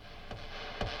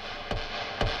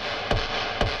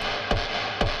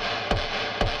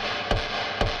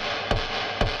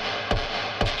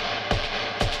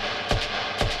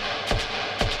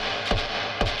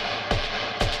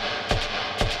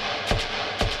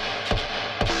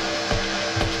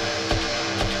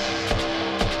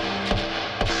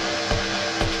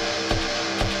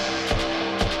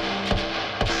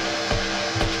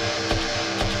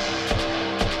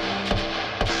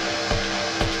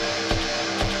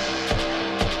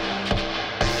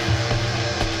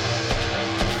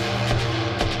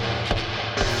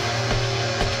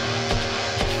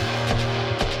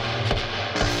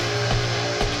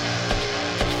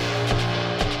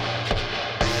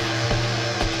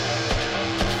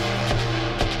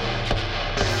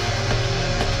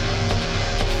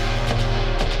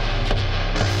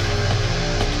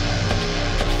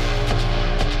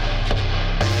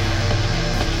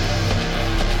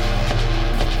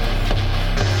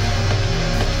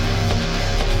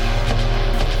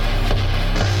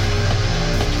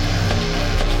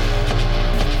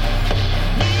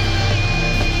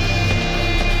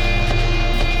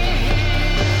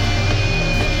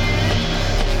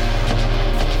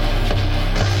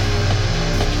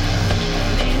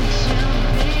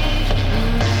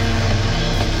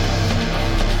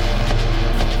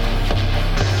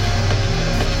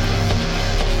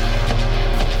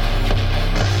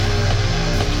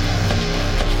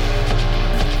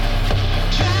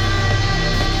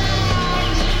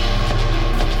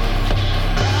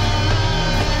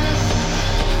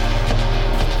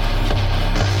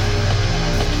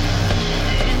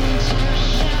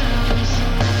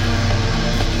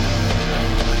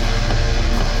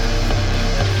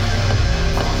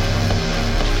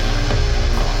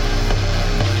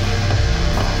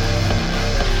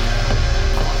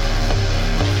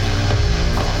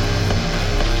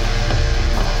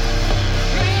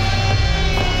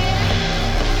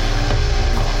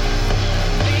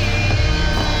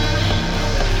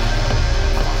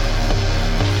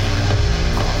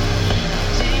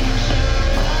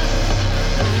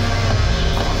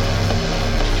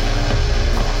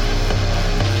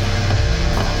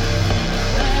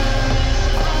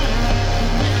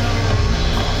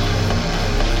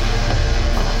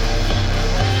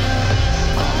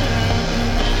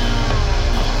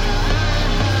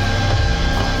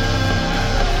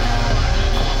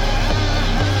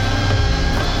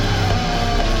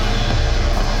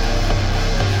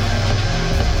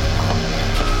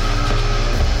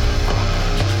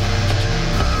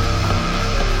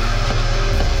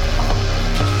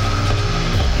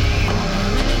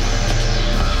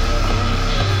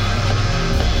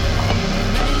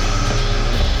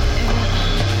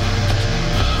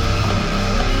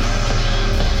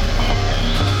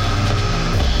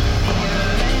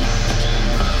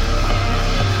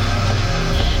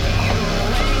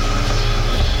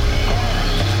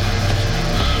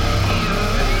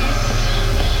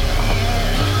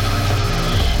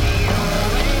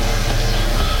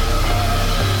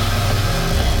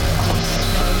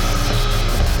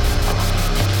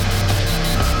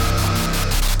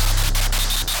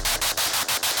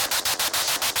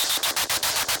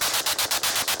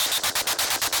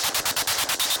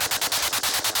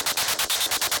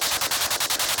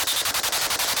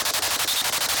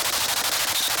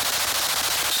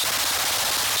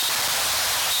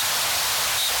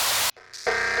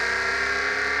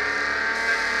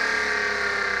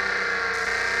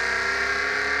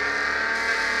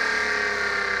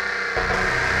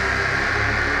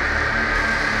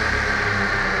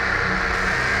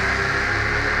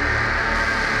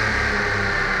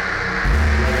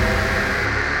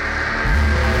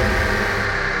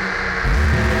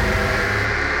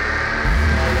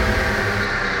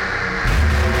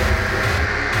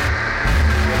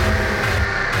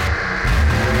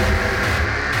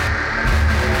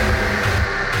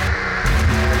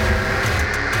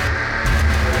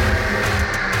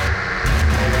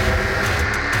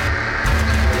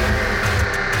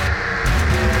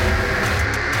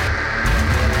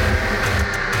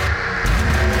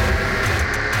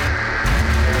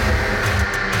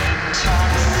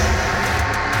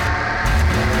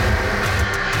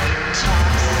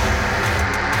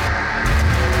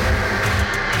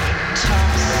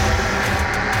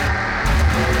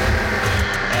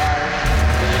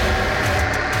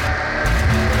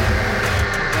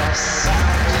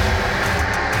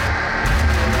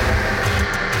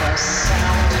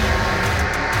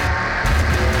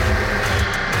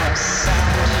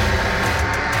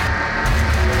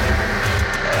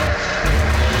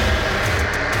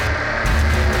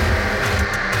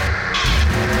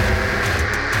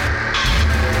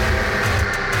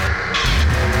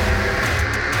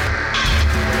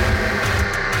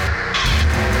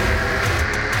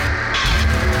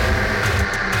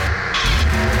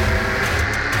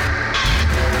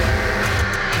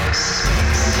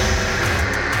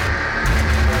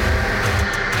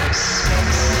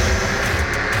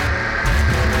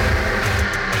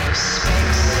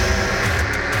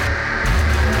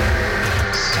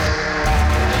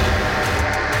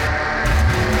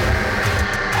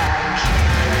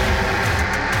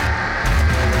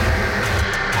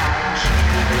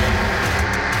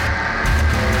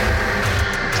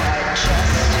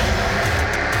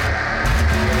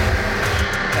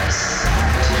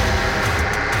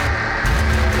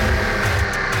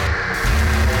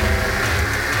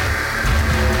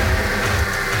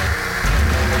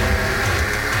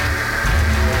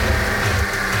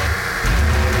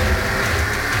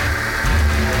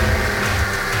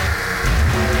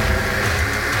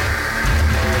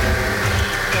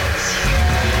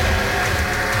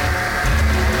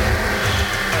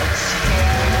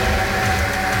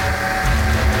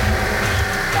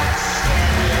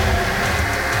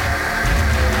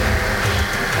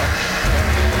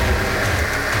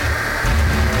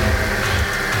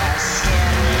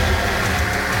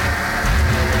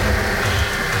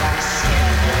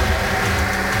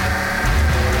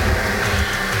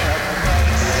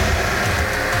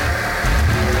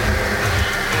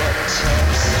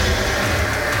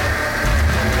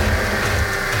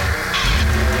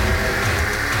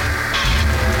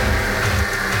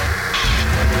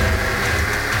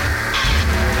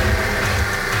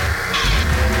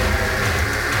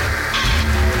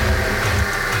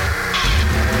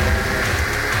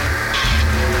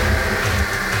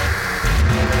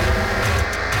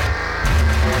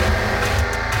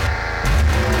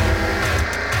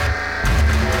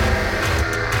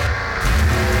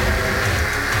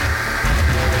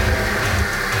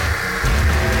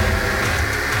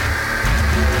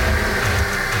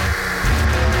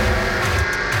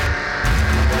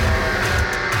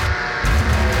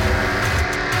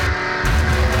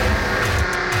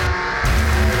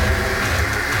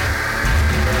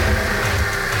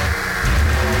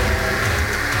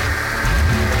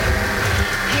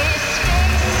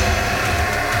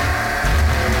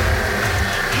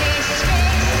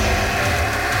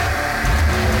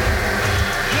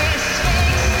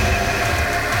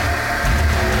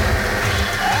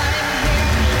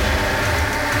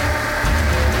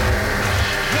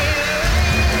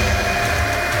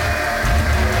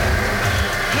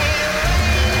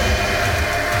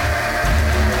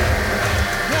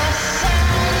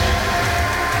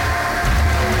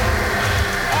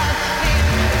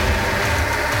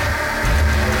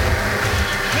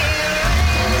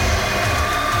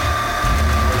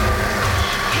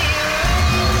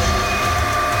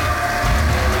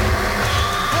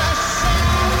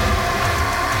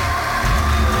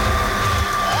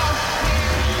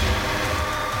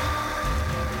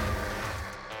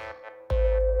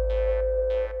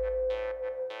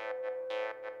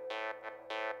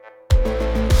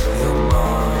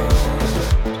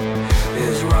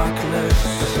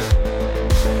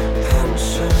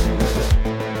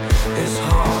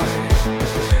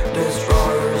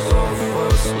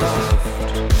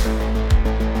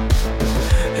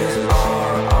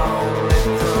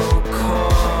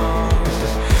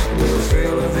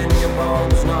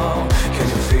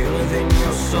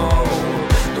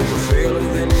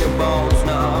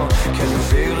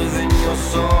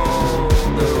 soul,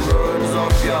 the ruins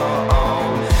of your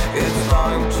own. It's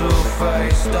time to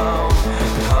face down,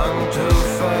 time to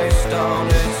face down.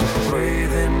 It's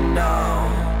breathing now.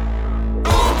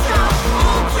 Ultra,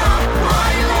 ultra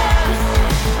violence.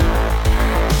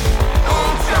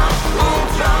 Ultra,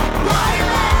 ultra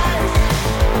violence.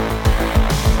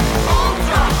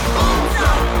 Ultra,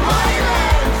 ultra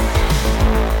violence.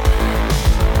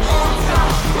 Ultra,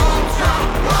 ultra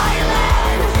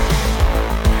violence.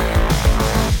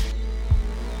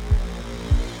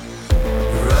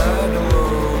 Red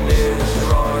moon is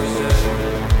rising.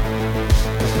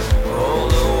 All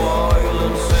the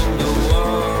violence in the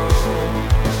world,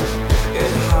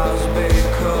 it has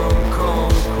become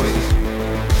concrete.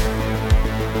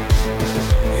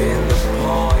 In the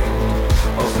point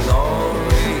of no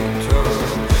return,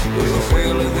 do you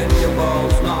feel it in your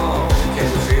bones now? Can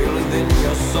you feel it in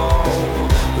your soul?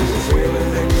 Do you feel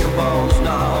it in your bones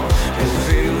now? Can you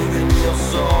feel it in your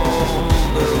soul?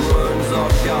 The ruins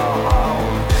of your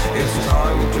own. It's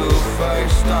time to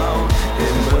face down.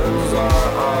 Demons are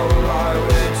alive.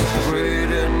 It's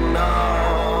breathing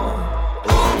now.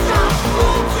 Ultra,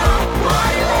 ultra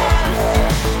violence.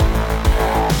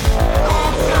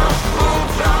 Ultra,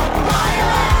 ultra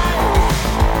violence.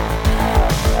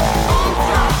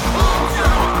 Ultra,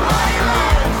 ultra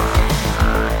violence. Ultra,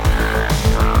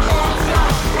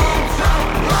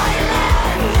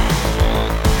 ultra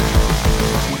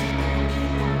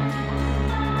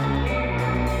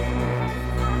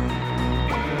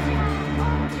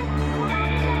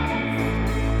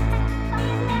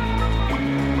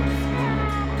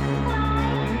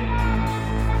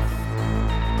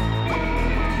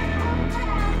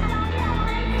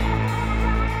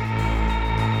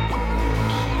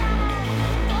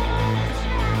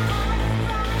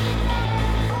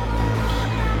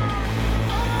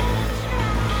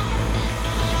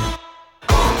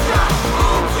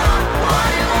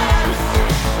violence.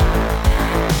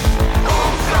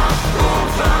 Ultra, ultra violence. Ultra,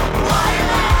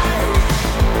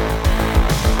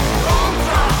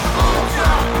 ultra violence. Ultra, ultra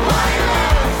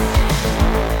violence.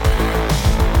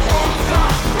 Ultra,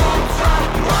 ultra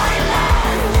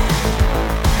violence.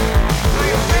 Do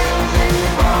you feel it in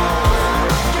your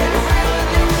bones? Can you feel it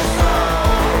in your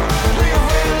soul? Do you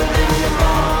feel it in your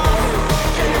bones?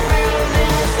 Can you feel it in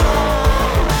your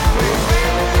soul? Do you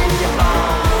feel it in your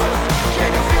bones? Can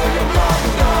you feel your blood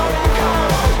going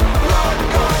cold? Blood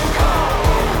going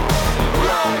cold.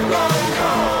 Blood going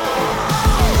cold.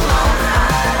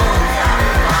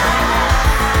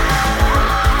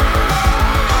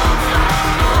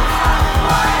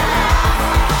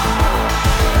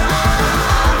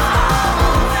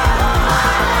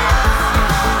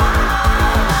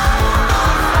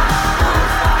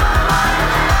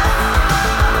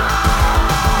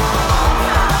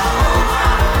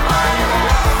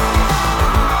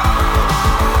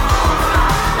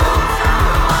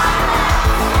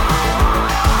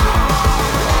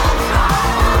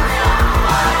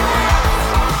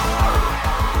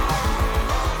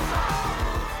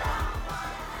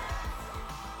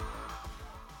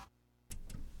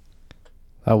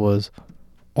 That was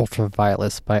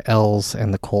Ultraviolet by Els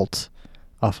and the Colts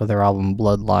off of their album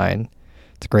Bloodline.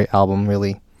 It's a great album,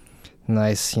 really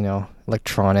nice,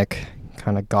 electronic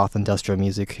kind of goth industrial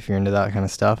music if you're into that kind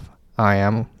of stuff. I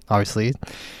am, obviously.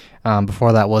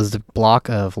 Before that was the block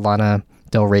of Lana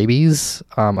Del Rey's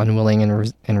Unwilling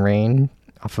and Rain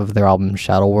off of their album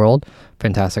Shadow World.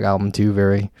 Fantastic album too,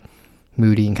 very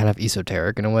moody and kind of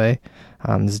esoteric in a way.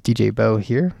 This is DJ Bo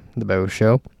here, The Bo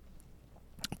Show,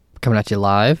 coming at you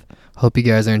live. Hope you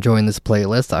guys are enjoying this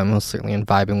playlist. I'm most certainly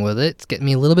vibing with it. It's getting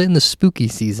me a little bit in the spooky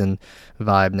season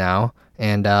vibe now,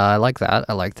 and I like that.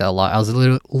 I like that a lot. I was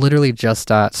literally just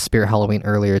at Spirit Halloween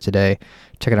earlier today,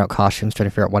 checking out costumes, trying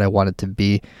to figure out what I want it to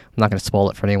be. I'm not going to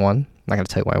spoil it for anyone. I'm not going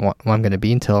to tell you what I'm going to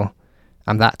be until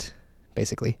I'm that,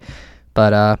 basically.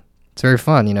 But it's very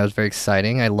fun. It's very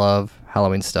exciting. I love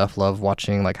Halloween stuff. Love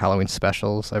watching like Halloween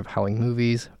specials. I have Halloween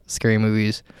movies, scary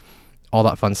movies, all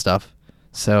that fun stuff.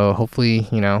 So hopefully,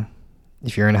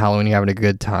 if you're in Halloween, you're having a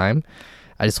good time.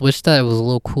 I just wish that it was a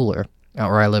little cooler. Out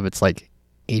where I live, it's like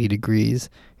 80 degrees,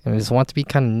 and I just want it to be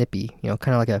kind of nippy, kind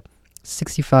of like a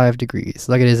 65 degrees,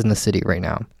 like it is in the city right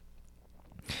now.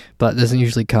 But it doesn't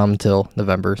usually come till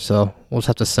November, so we'll just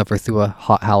have to suffer through a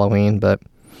hot Halloween, but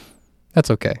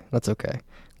that's okay. That's okay.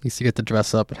 At least you get to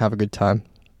dress up and have a good time.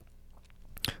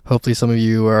 Hopefully some of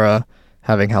you are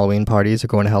having Halloween parties or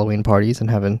going to Halloween parties and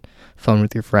having fun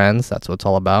with your friends. That's what it's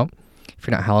all about. If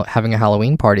you're not having a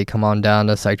Halloween party, come on down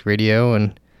to Psyched Radio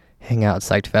and hang out at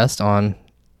Psyched Fest on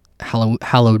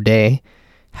Hallow Day,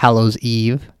 Hallows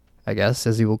Eve, I guess,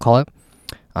 as you will call it.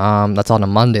 That's on a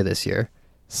Monday this year.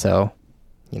 So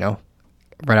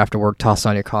right after work, toss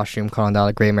on your costume, call on down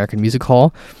to Great American Music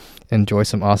Hall, enjoy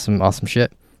some awesome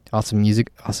shit, awesome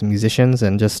music, awesome musicians,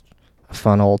 and just a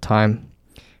fun old time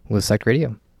with Psyched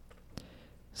Radio.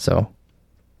 So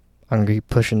I'm going to keep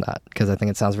pushing that because I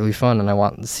think it sounds really fun and I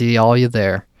want to see all you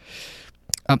there.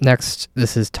 Up next,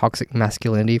 this is Toxic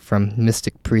Masculinity from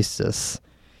Mystic Priestess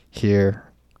here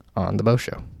on The Bo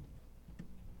Show.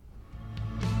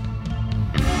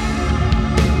 Beautiful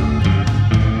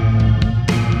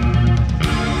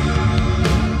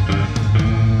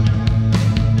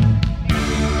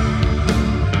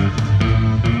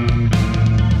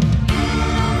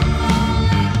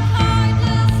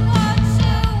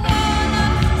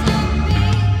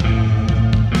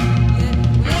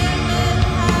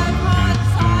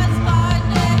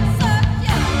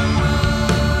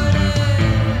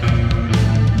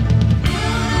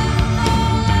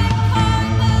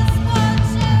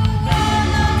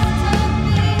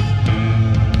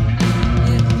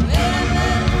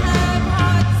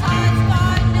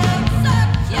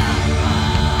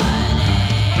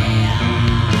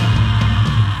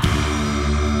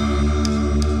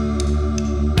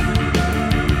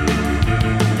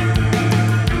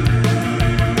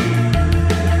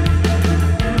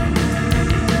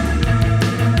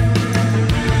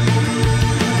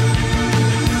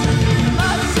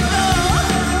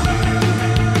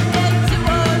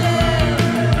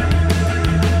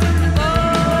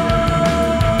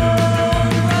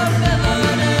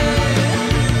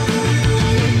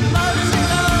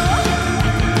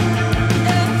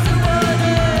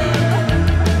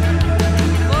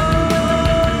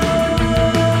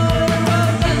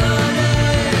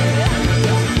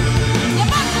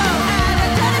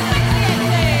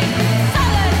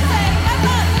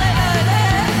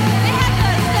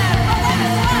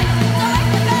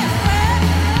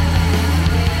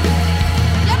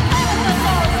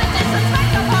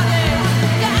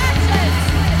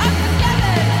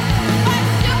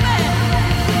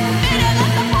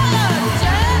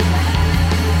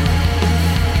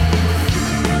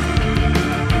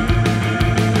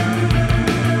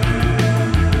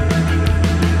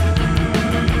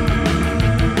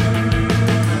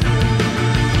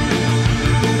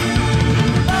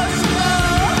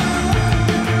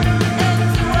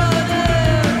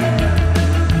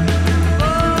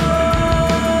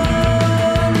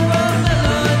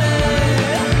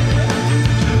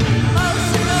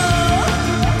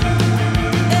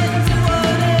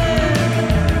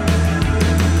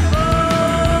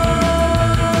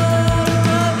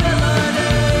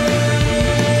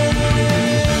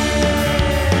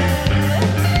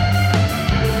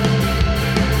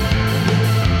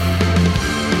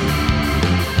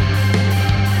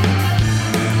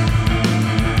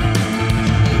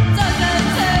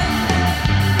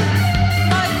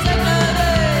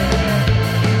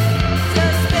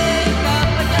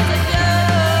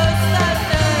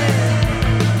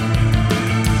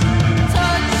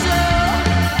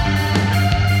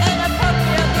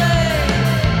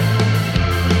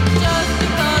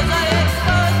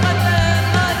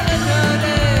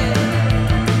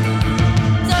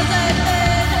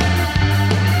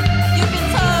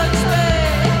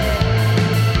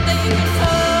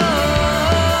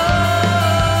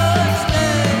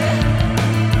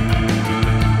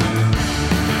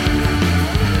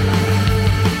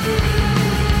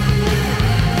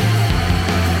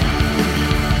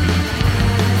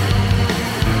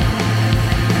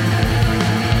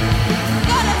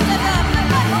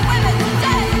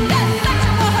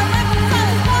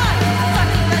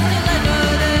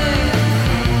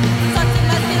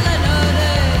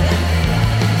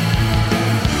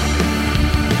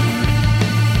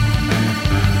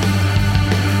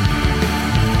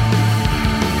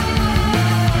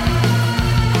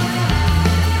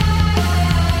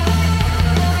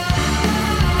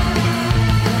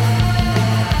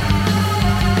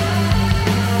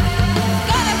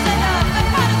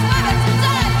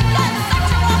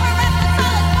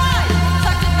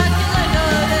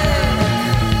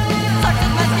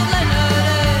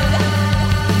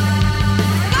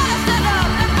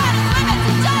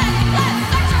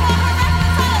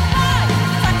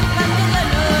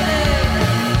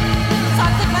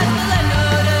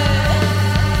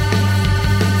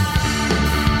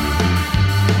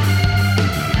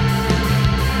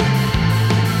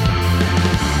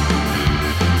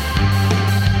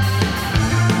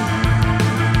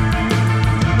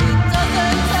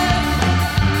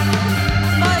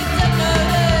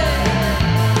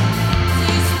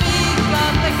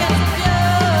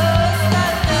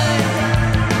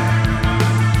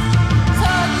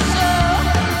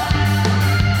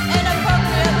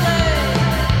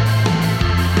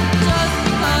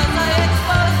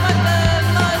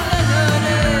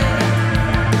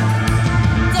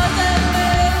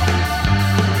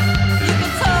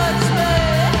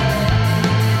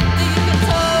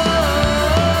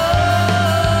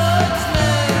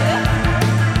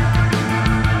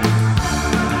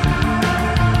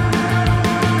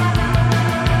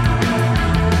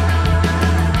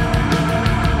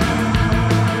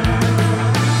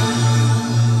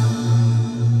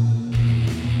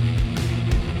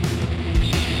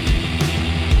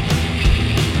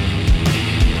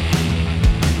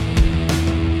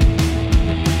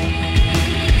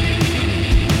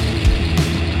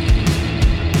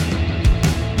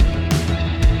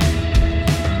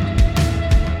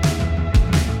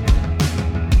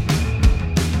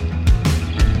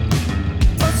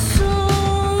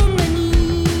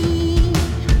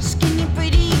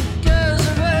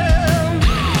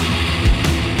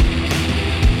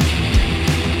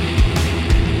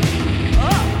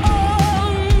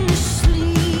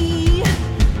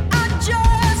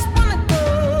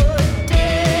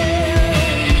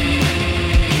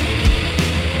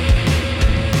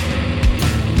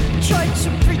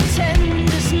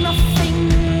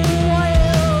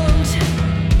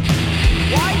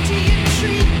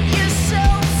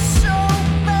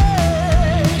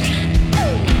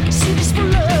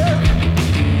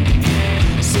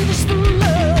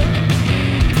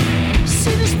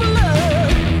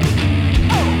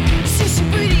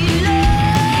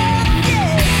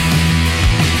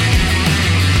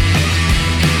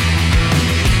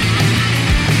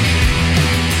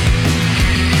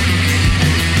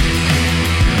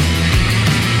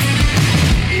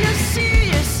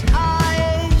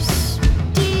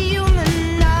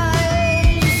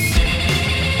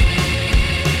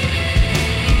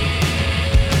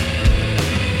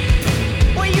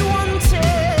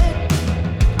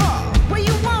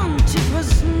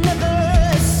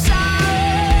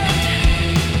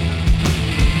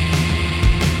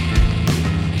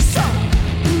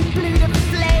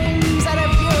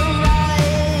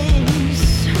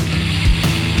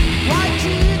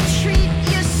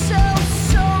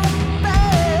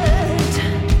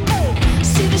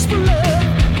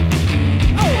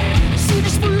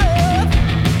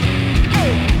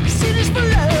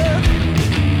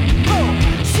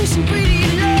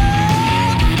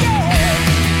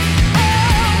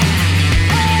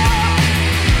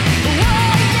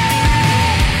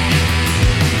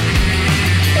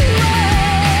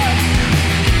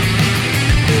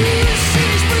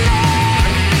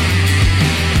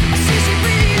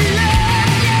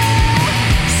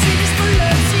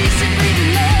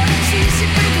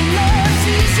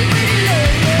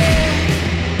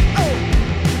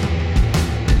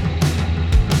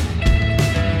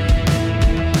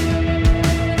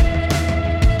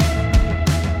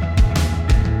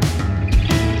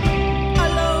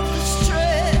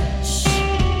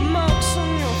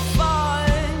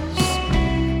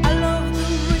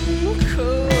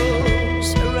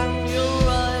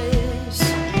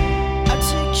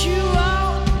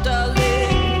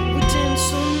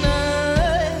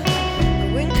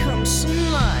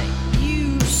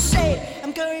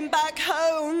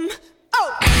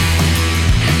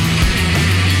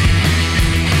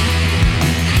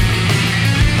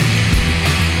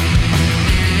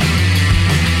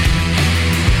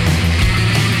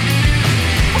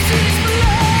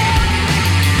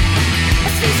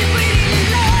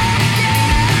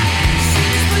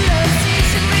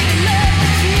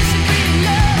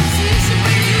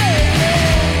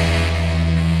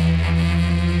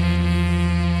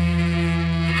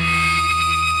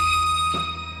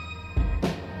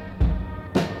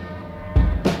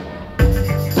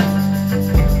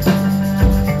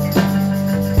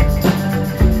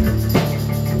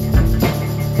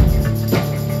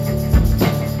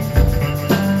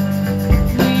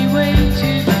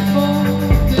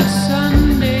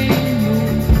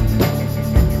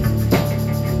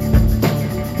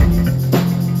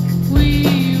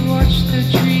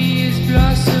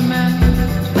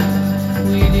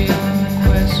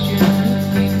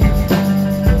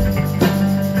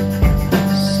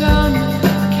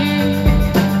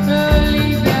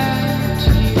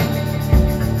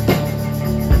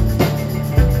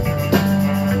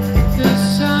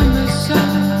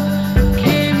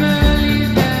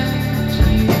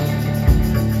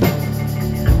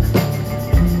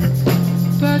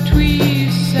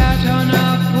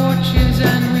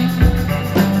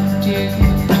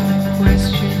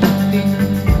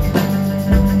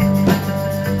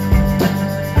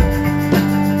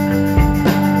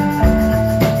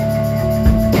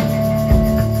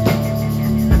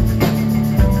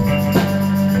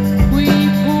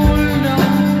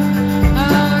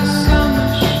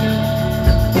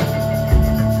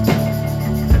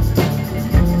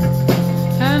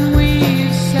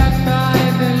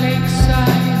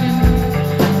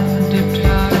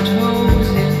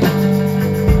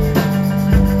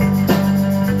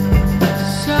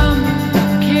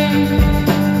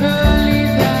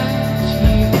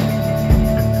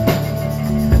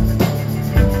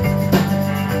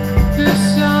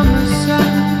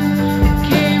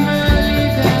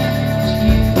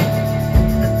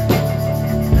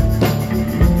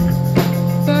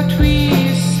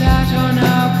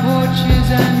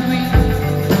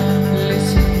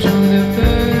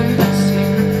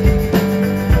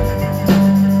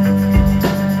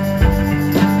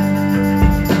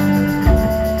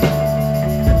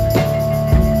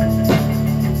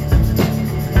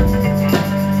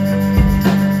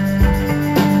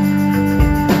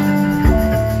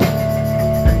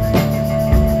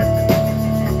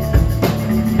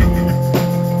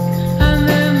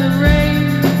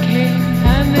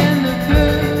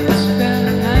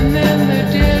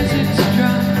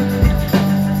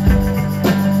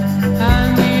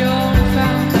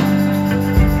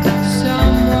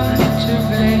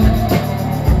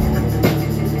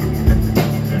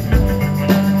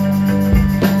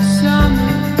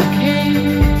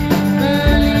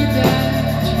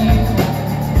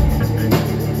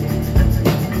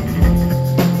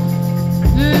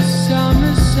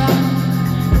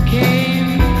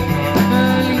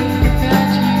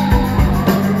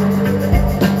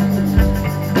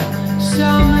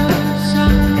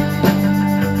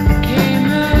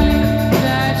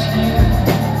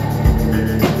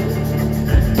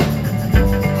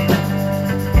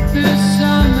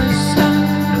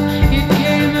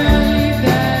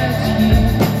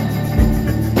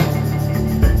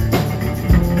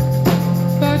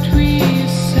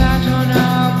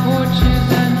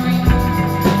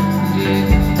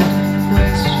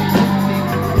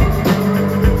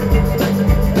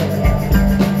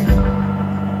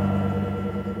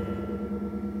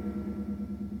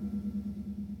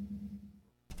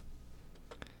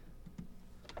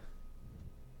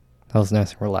That was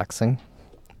nice and relaxing.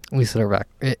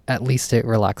 At least it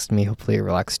relaxed me. Hopefully it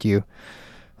relaxed you.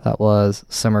 That was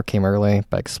Summer Came Early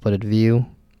by Exploited View.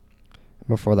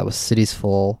 Before that was Cities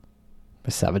Full by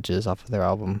Savages off of their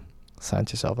album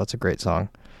Silence Yourself. That's a great song.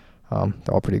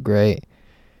 They're all pretty great.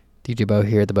 DJ Bo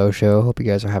here at the Bo Show. Hope you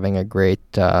guys are having a great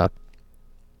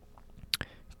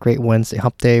Wednesday,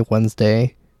 Hump Day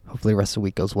Wednesday. Hopefully the rest of the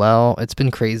week goes well. It's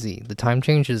been crazy. The time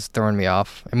change is throwing me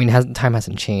off. I mean, time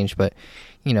hasn't changed, but,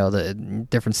 you know, the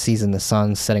different season, the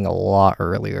sun's setting a lot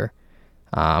earlier.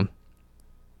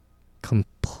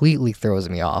 Completely throws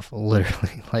me off,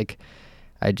 literally. Like,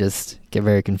 I just get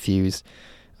very confused.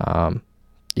 You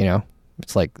know,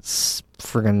 it's like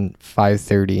friggin'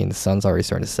 5:30 and the sun's already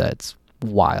starting to set. It's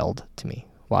wild to me.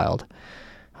 Wild.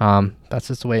 That's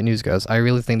just the way news goes. I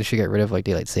really think they should get rid of, like,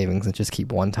 daylight savings and just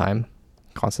keep one time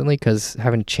constantly, because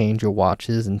having to change your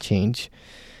watches and change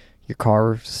your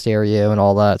car stereo and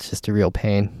all that, it's just a real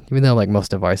pain. Even though, like,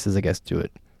 most devices, I guess, do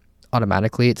it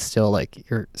automatically, it's still like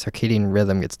your circadian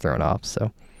rhythm gets thrown off.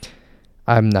 So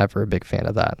I'm never a big fan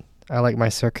of that. I like my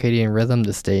circadian rhythm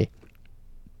to stay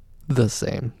the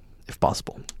same if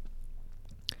possible,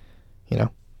 you know.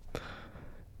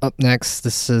 Up next,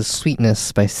 this is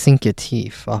Sweetness by Cinque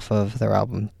Teef off of their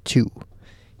album 2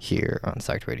 here on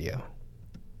Psyched Radio.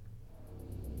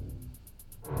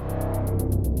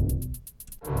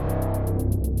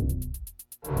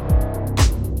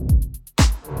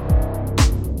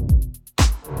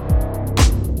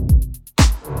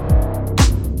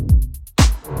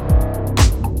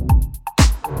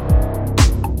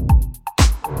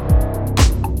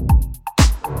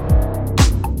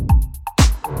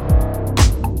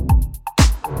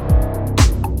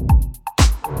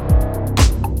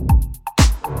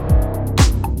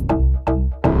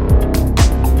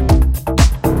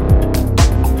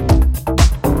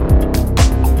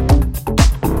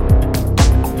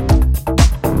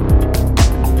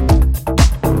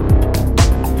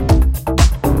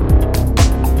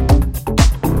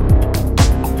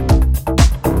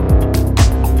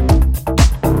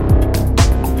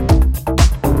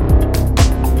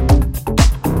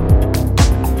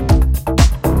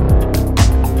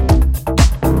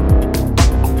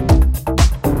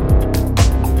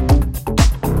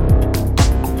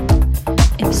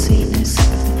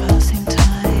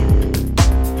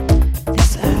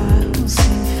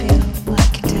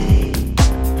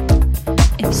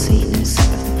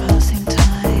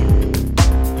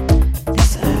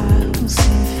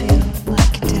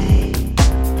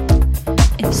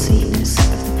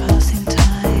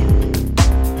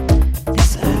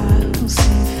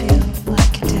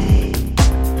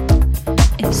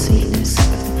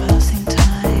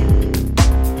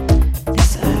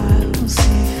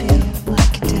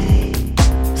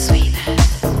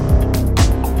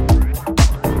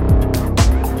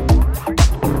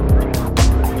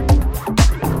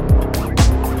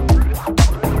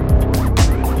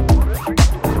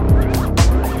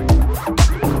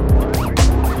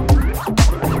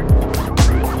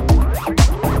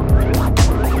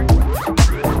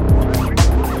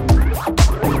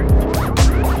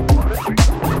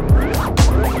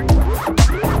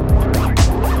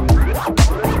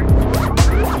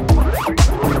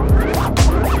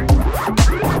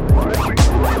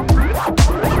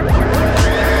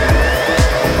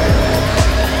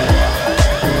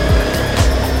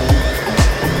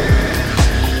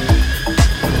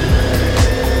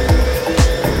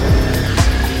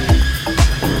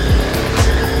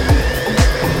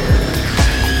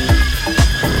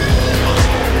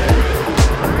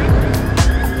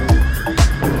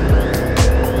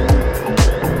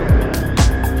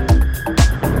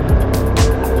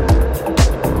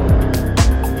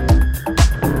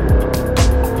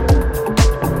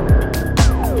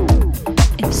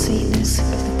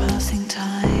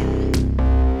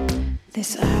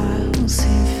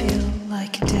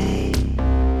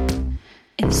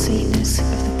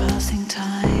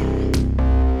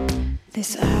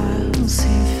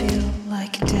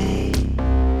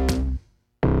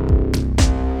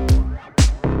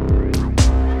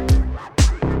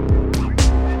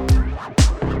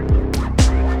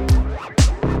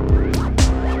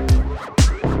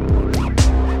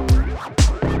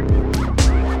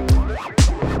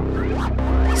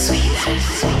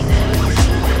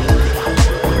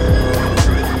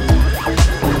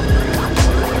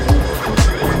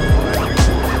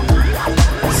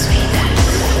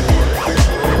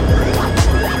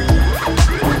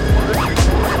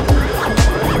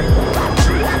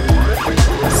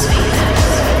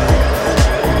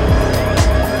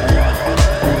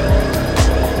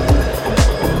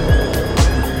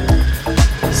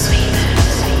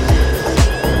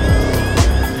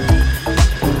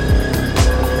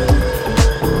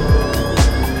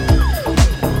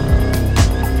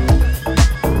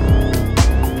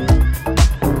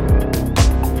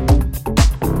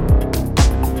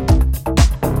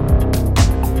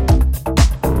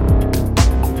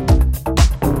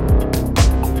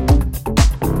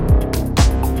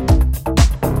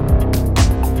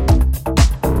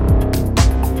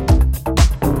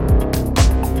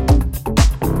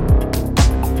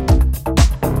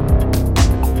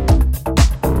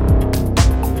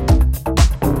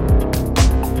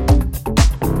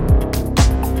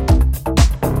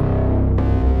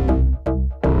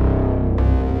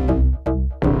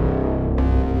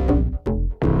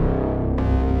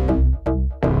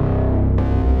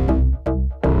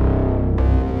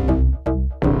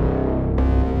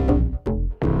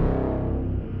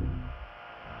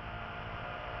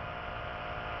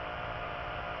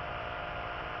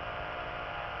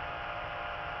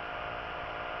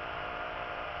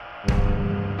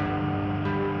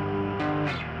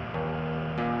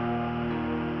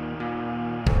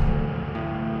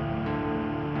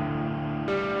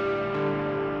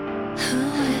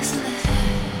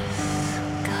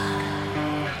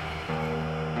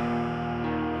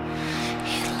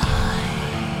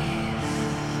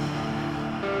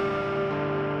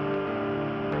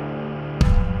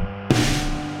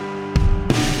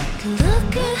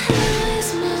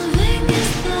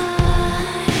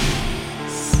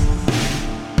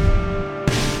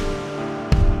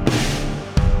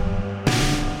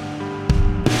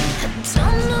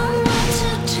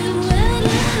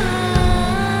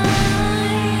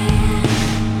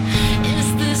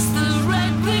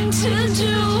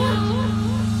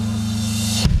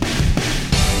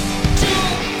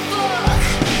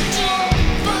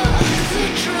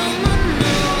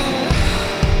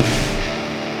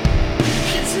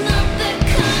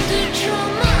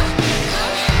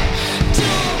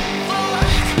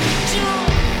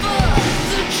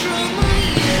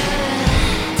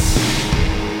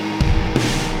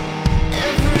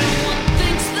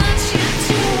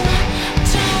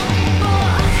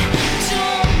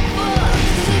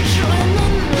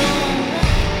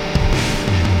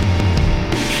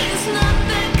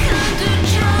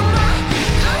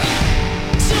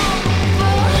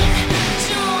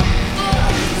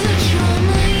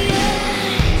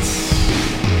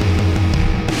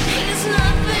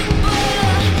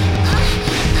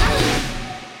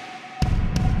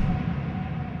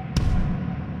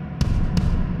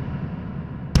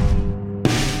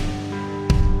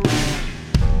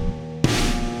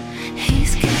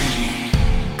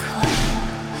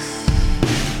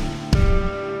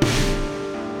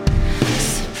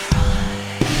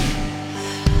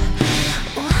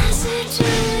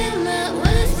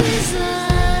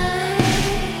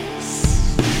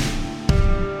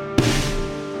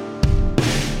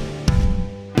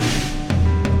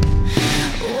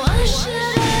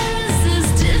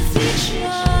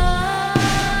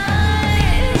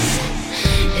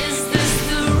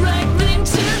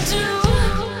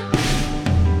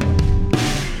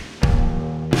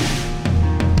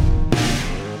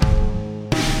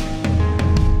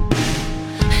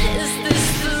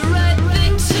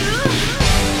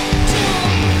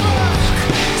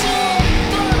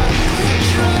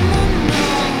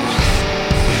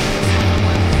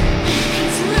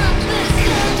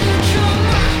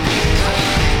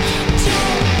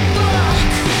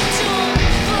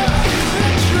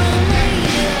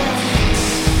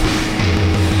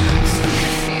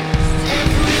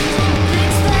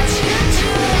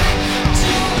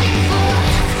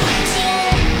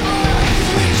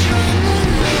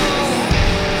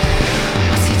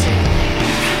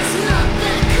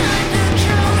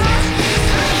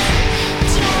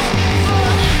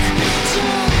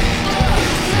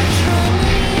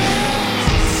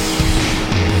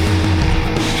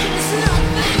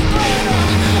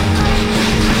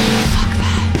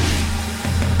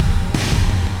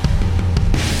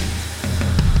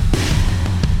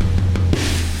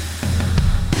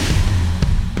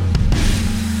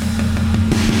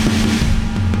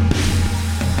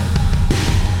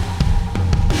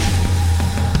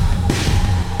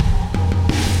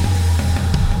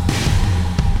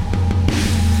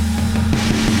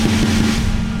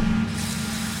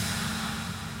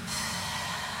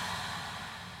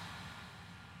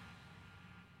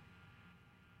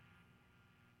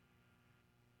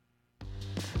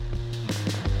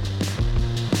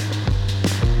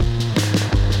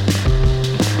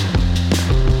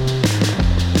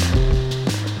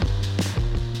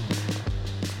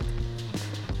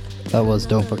 That was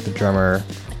Don't Fuck the Drummer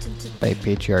by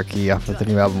Patriarchy off of the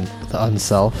new album, The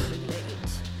Unself.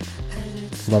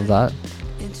 Love that.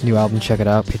 New album, check it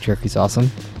out. Patriarchy's awesome.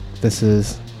 This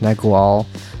is Nagual,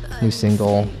 new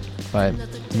single by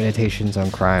Meditations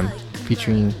on Crime,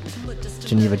 featuring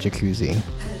Geneva Jacuzzi,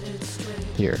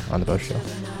 here on The Boast Show.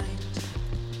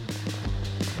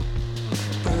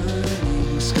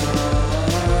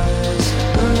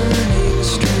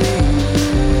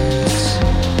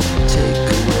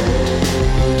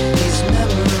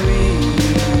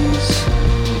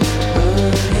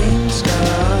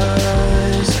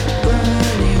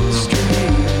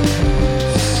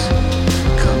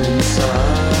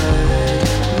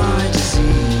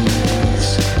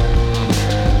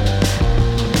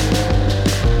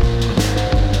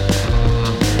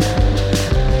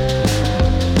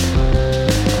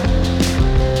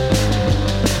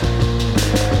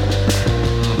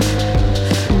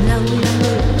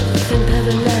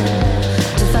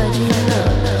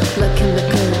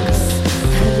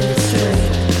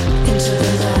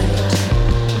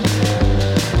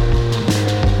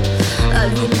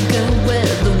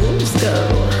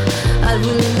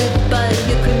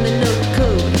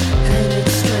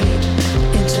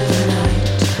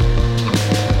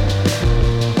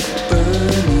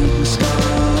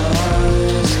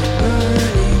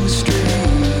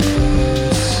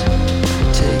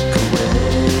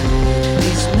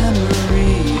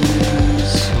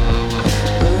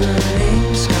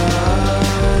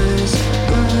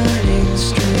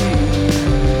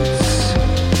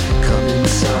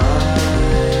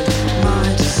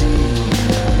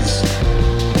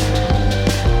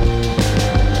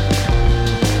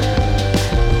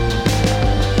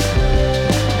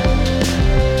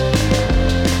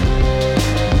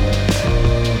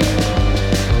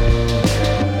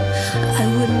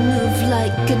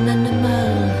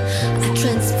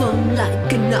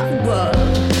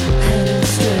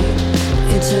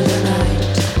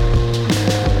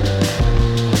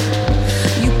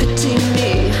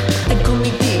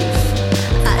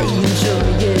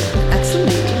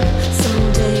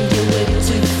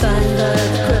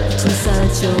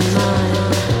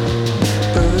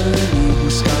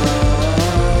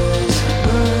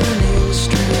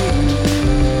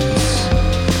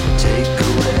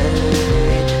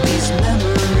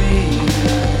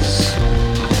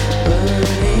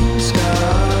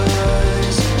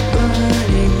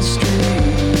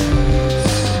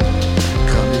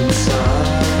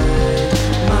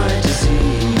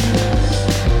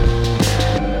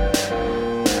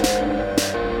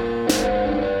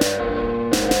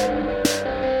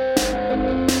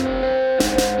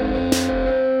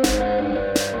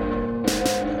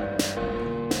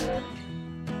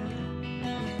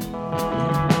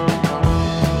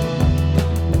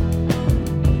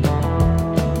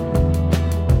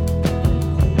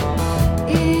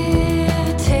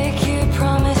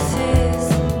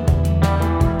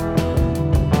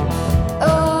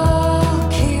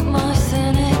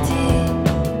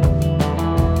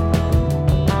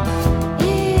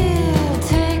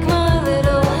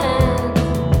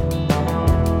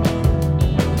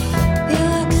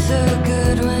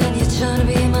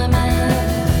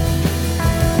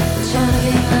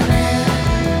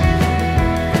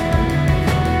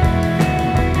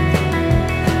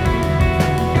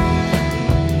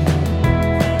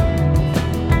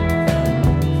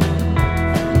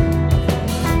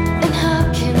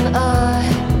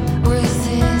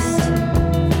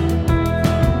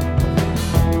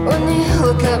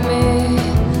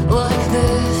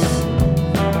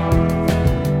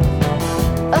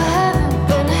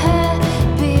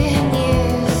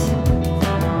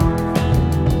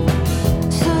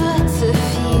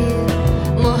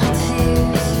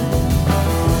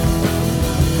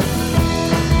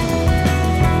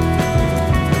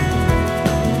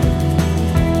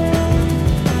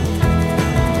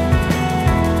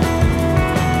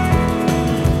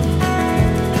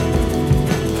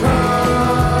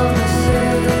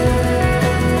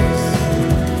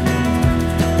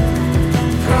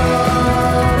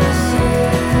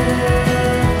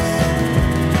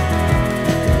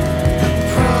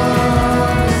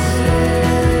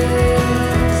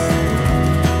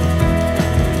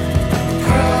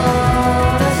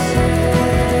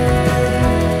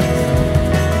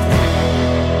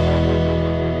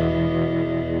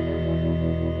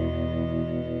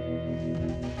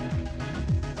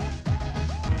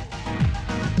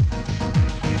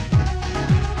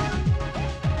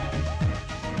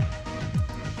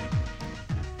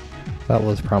 That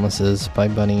was Promises by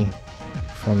Bunny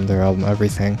from their album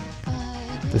Everything.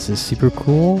 This is Super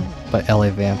Cool by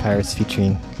LA Vampires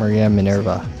featuring Maria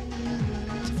Minerva.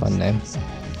 It's a fun name.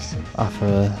 off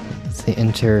of the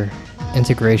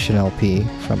Integration LP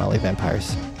from LA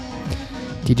Vampires.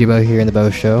 DJ Bo here in the Bo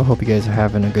Show. Hope you guys are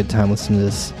having a good time listening to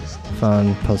this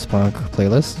fun post-punk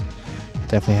playlist.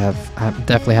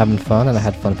 Definitely having fun, and I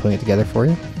had fun putting it together for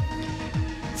you.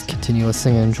 Let's continue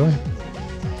listening and enjoy.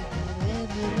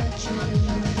 Thank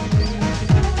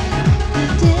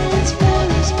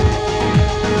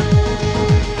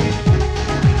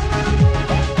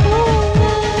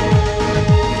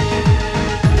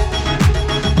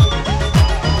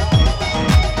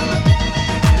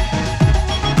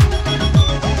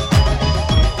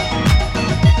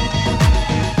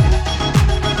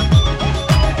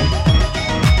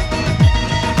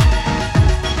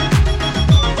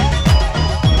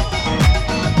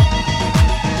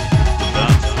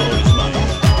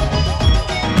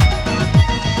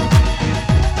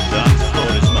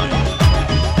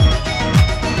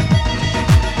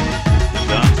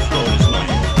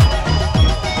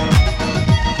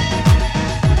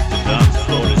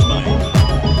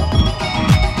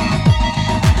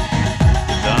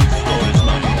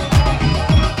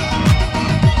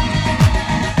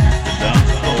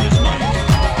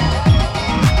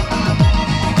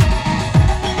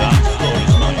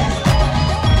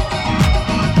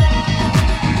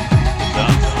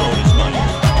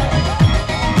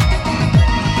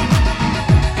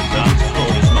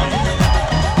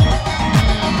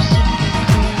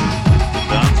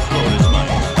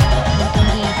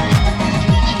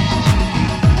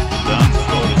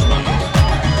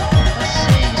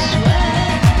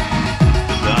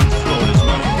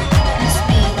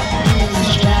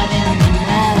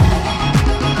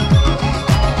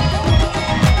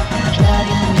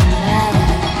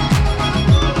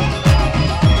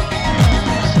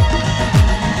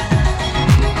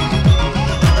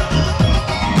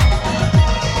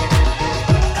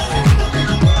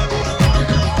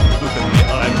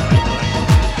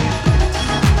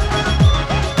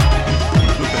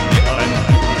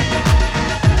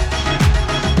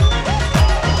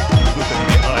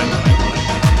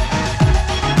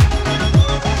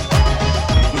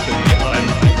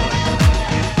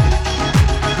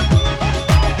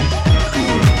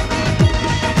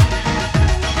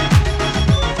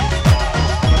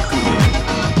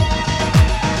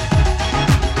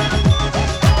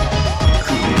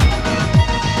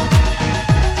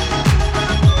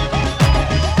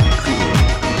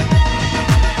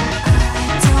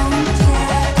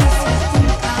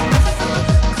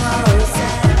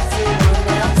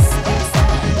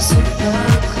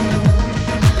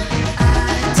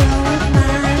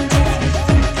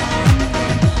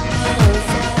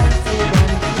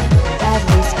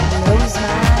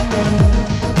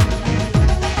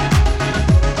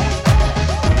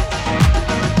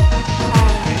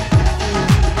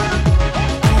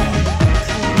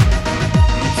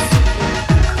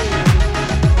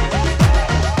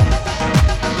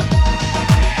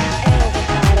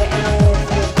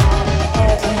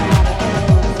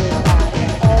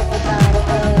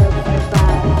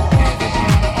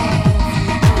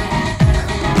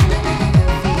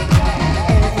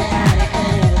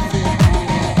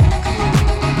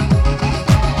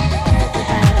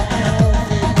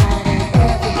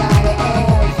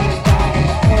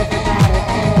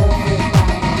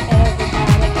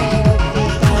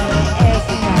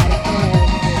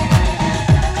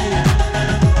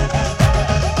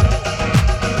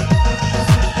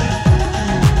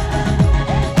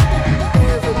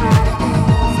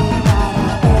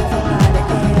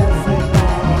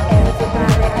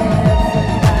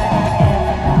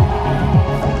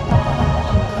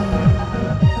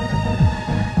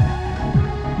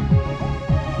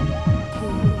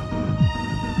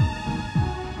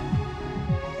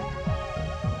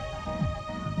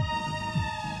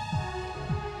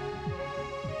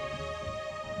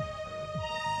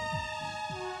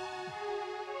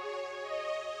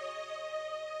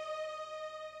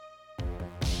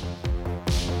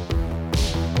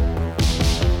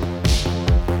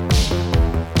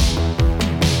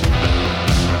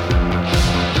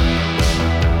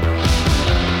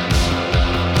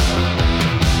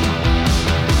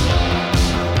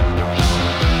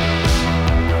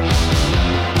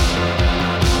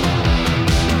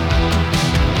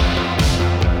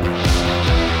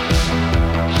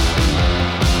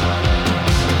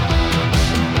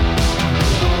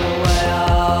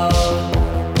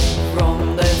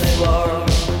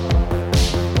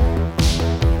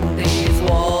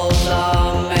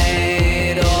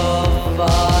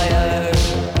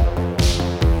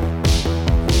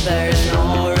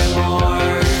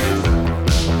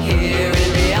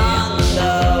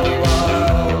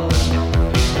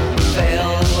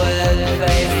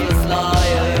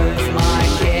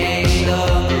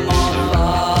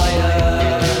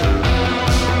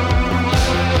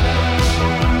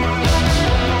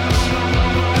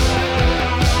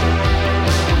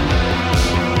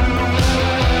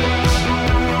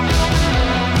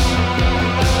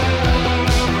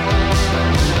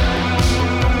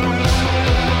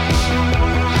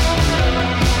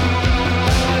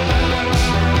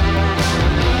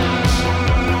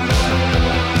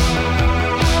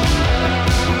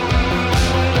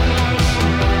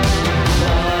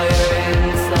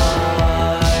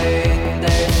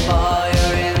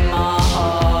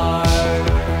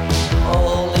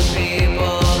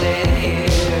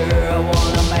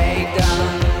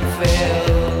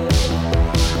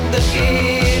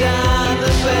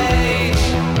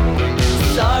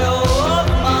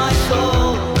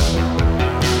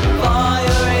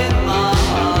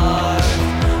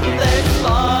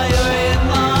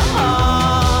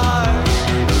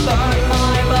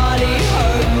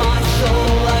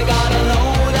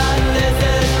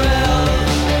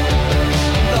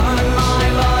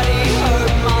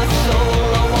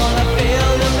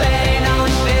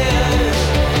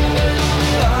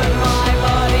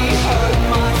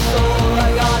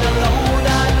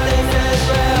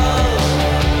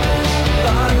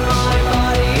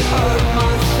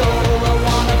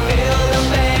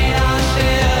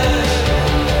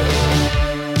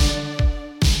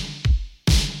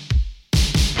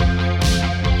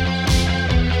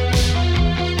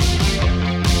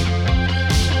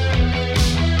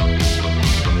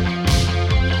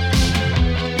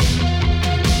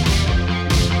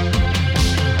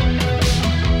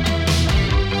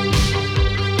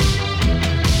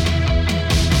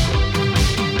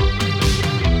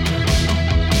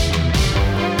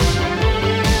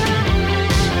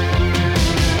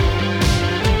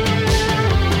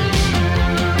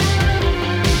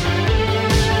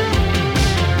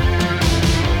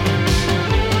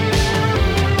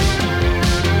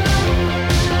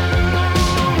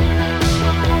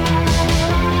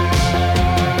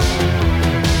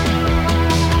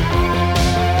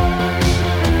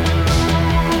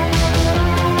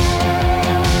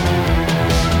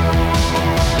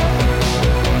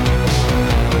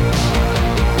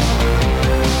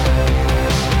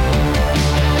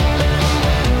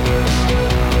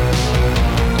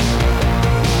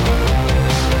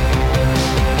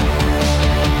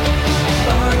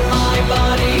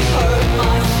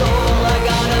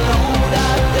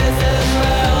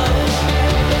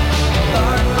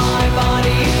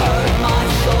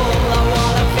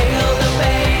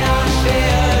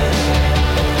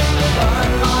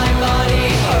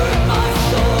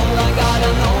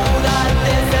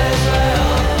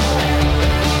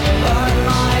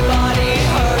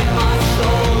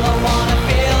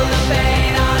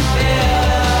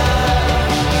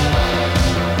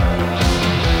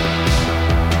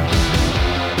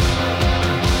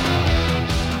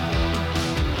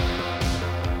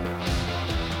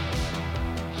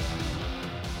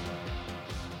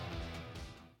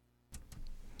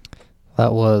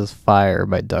That was Fire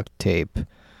by Duct Tape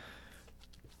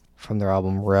from their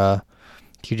album Ruh.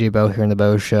 TJ Bow here in the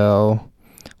Bow Show.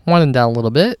 Winding down a little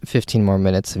bit, 15 more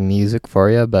minutes of music for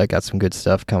you, but I got some good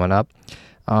stuff coming up.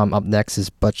 Up next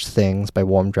is Butch Things by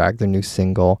Warm Drag, their new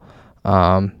single.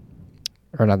 Or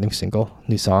not new single,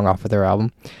 new song off of their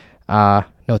album. No,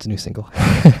 it's a new single.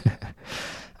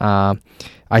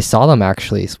 I saw them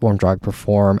actually, Warm Drag,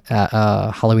 perform at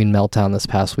Halloween Meltdown this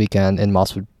past weekend in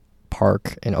Mosswood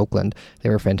Park in Oakland. They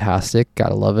were fantastic.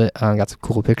 Gotta love it. Got some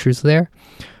cool pictures there.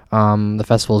 The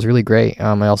festival is really great.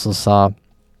 I also saw,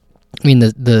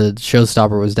 the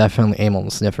showstopper was definitely Amyl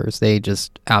and Sniffers. They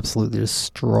just absolutely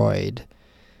destroyed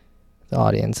the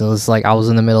audience. It was like I was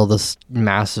in the middle of this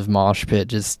massive mosh pit,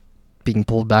 just being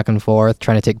pulled back and forth,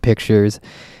 trying to take pictures.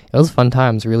 It was fun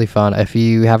times, really fun. If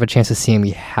you have a chance to see them,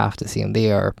 you have to see them.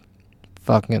 They are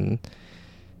fucking,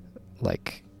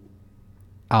 like,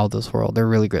 out of this world. They're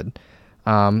really good.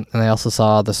 And I also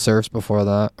saw the Surfs before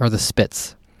the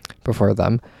Spits before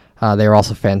them. They were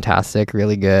also fantastic,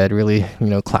 really good, really,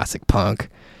 classic punk.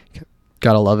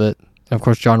 Gotta love it. And of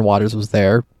course, John Waters was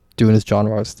there, doing his John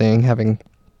Waters thing, having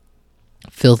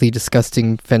filthy,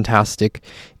 disgusting, fantastic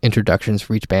introductions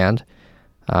for each band.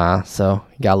 So,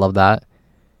 you gotta love that.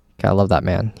 Gotta love that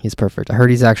man. He's perfect. I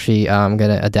heard he's actually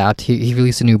gonna adapt. He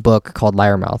released a new book called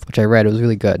Liar Mouth, which I read. It was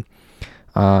really good.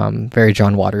 Very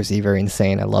John Waters-y, very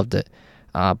insane. I loved it.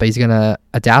 But he's gonna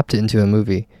adapt it into a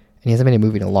movie. And he hasn't made a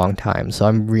movie in a long time, so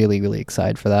I'm really, really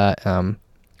excited for that.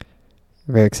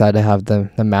 Very excited to have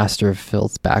the master of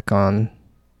filth back in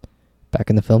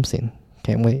the film scene.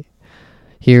 Can't wait.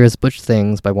 Here is Butch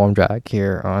Things by Warm Drag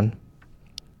here on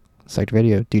Psyched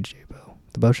Radio, DJ Bow,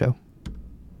 The Bow Show.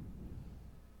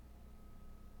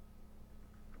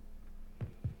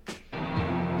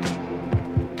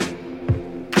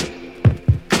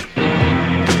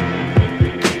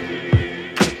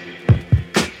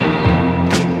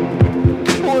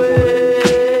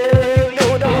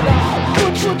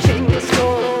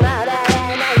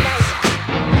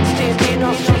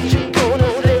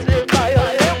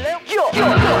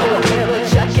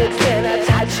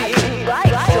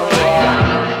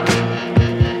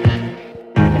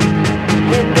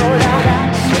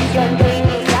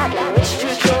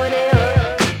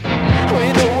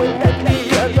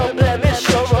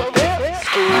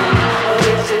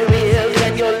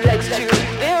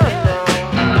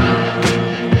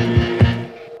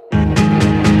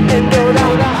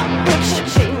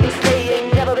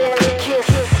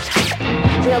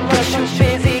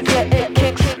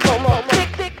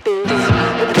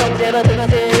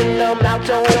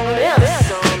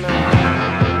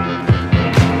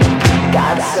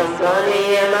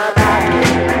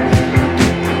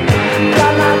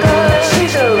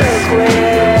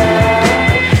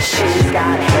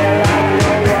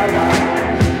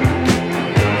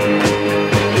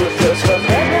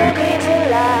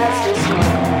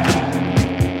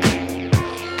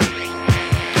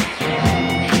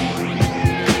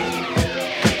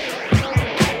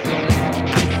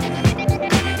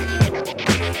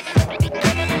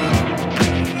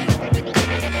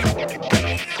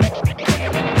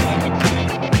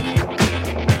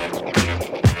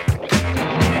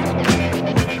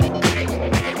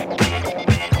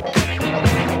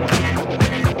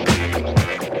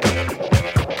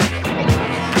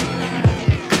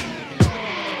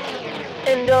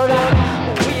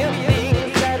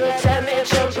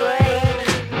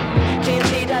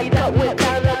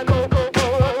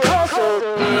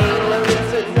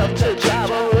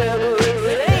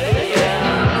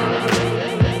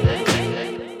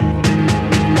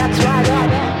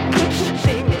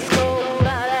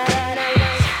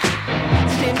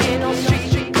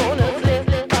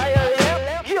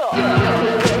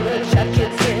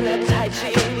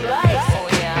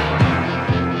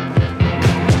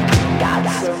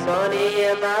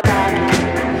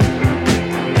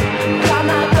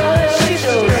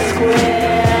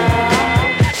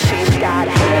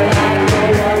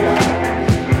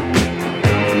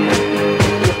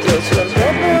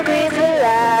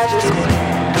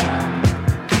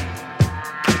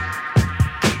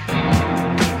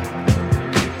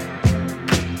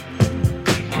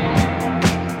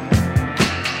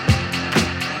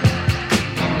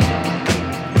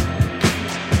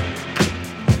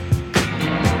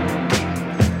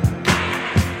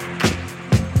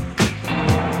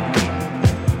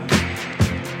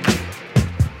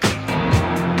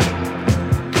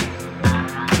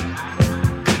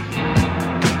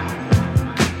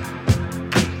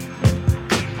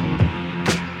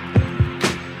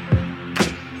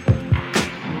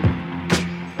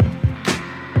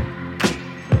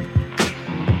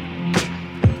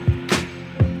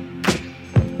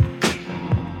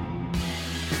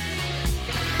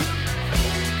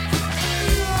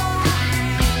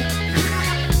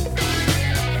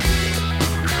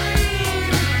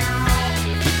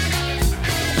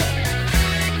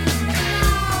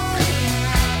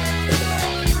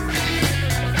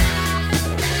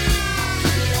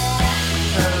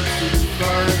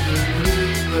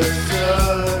 Plastic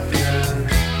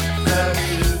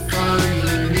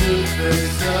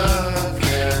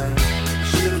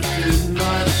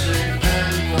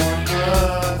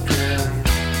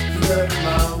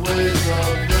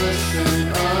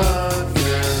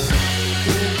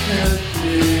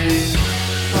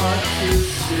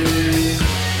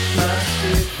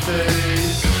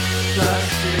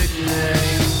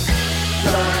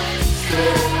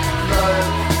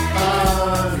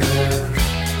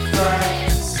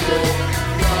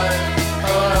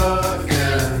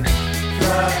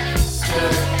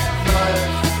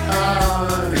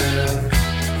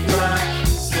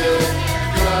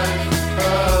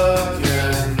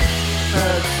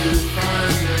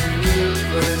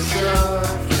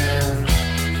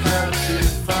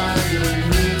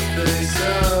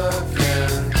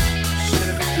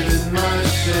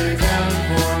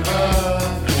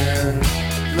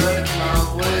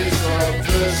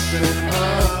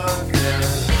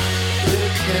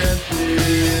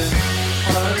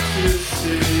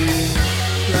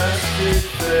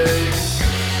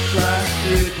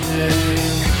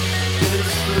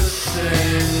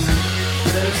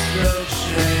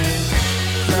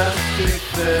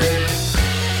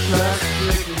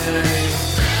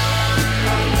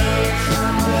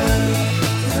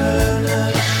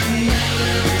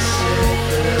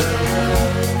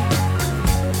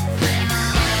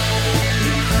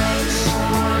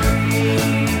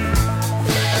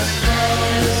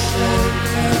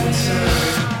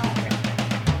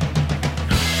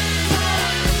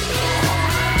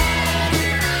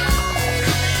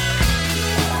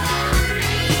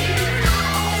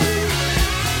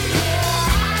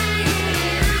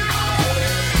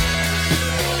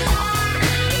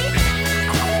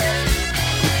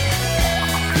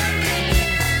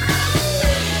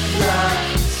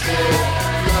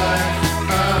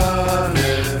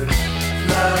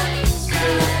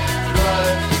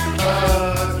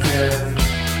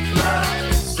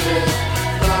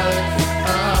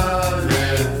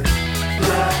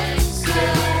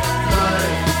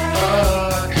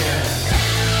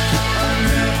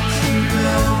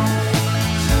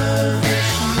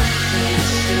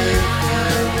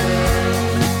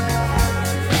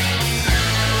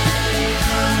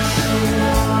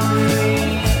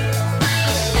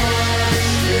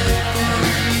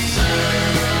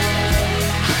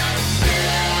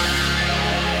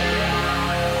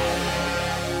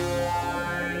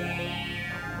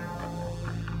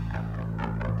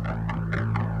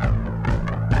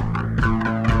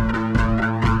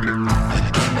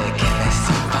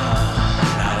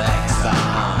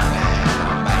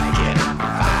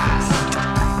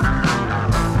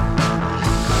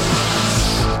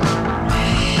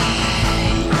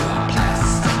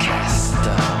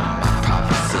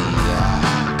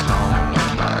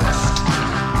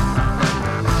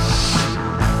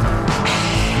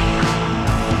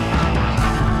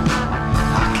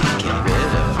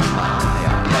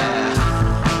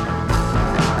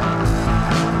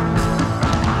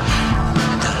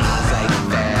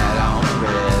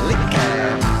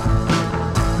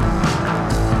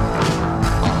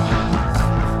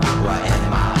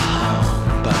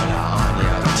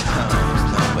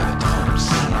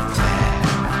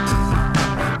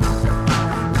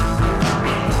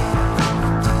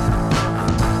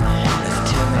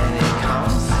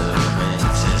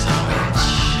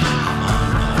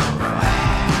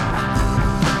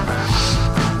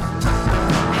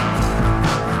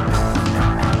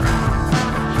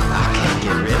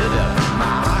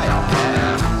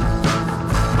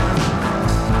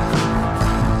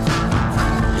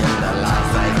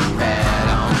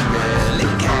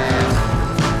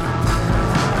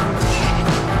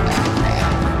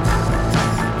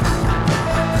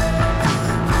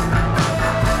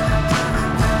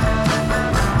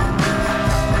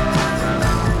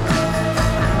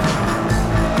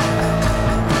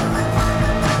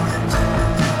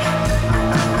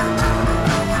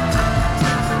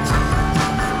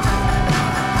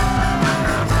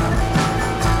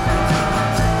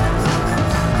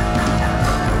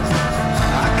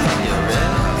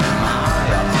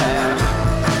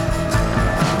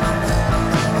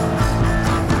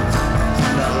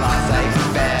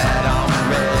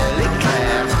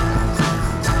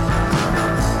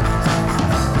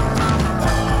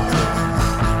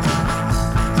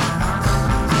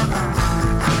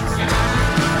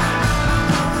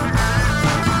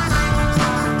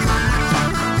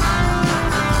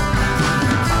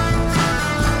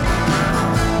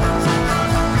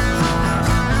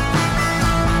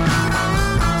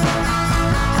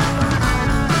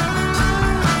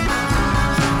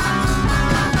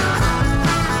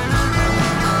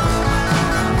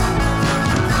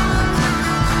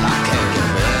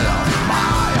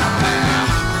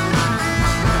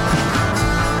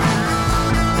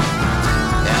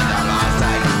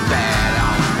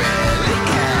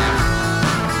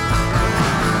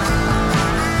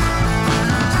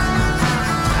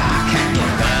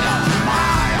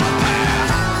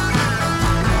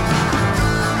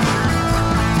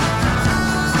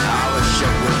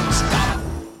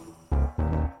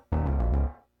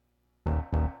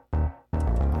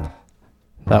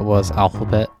That was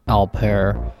Alphabet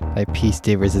Alper by Piece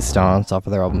de Resistance off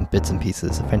of their album Bits and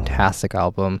Pieces. A fantastic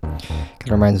album. Kind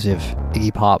of reminds me of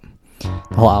Iggy Pop.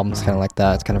 The whole album's kind of like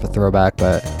that. It's kind of a throwback,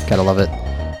 but gotta love it.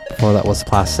 Before that was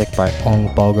Plastic by Ong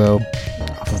Bogo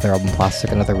off of their album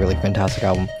Plastic, another really fantastic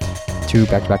album. 2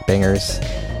 back-to-back bangers.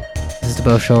 This is the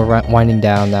Bo Show winding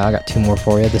down now. I got 2 more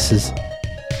for you. This is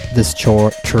This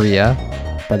Choria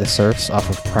by The Surfs off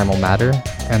of Primal Matter.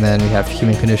 And then we have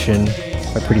Human Condition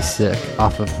by Pretty Sick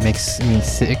off of Make Me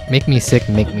Sick,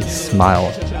 Make Me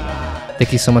Smile.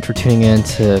 Thank you so much for tuning in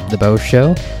to the Bo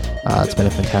Show. It's been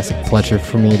a fantastic pleasure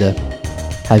for me to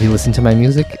have you listen to my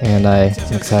music, and I'm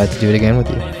excited to do it again with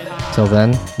you. Till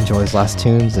then, enjoy these last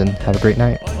tunes and have a great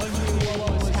night.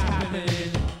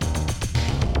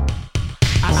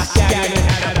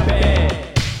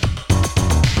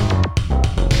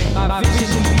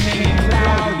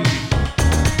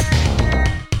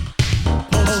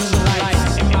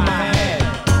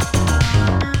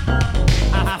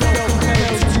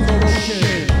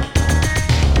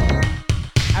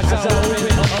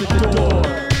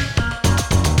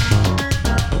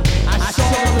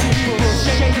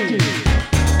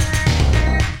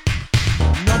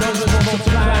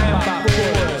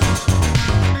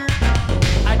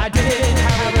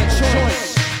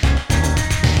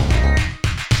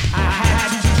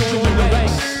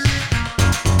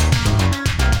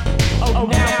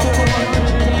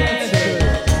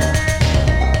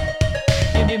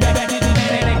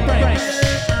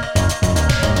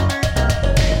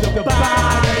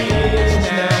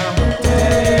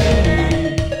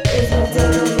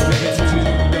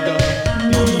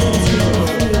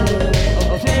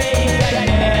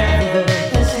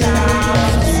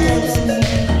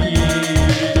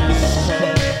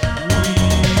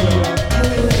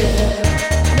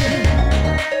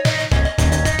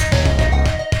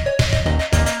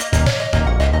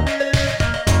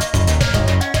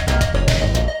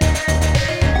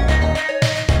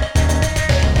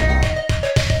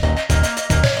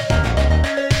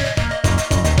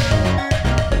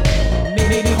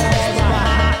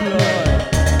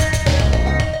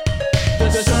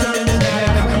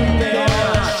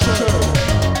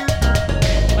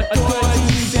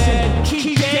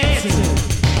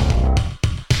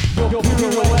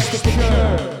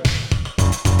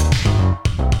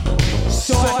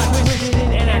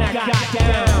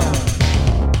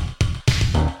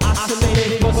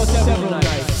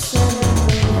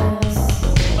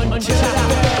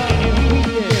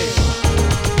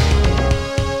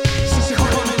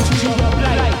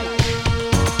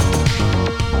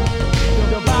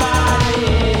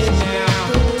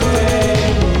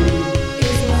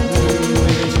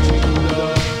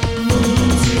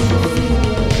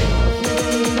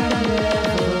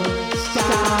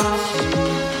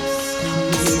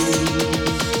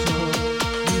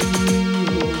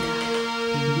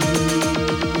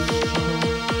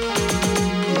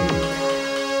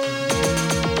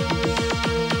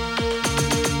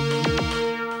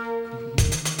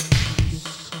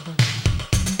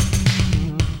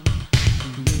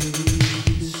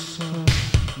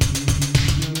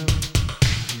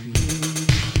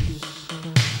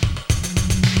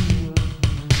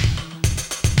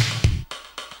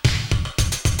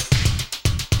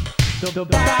 The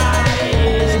body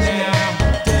is now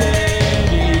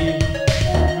steady,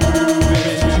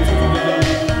 moving to the fever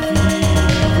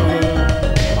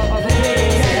of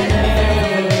pain that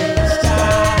never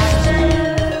stops to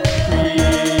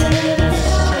create this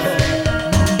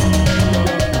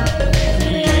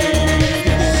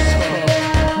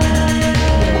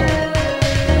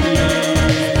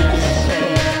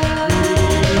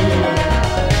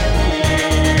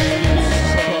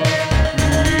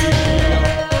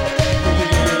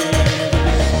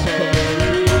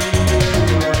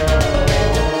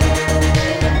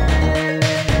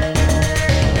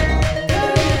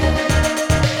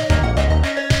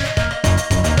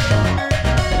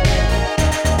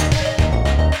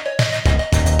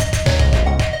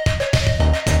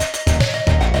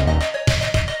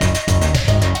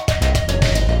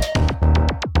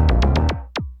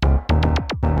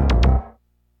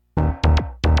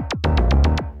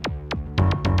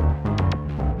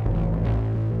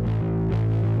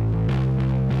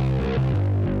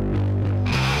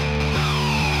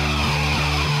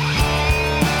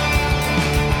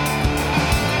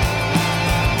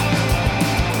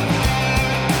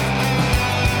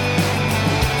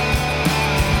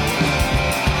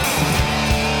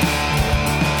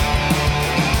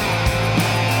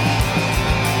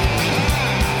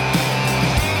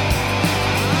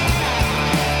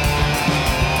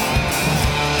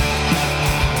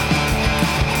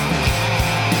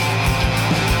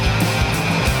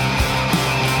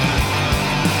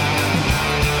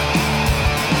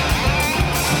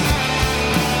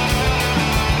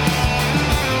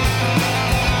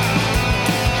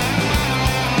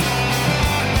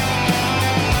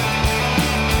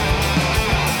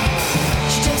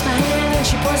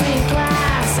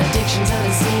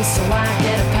whack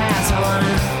it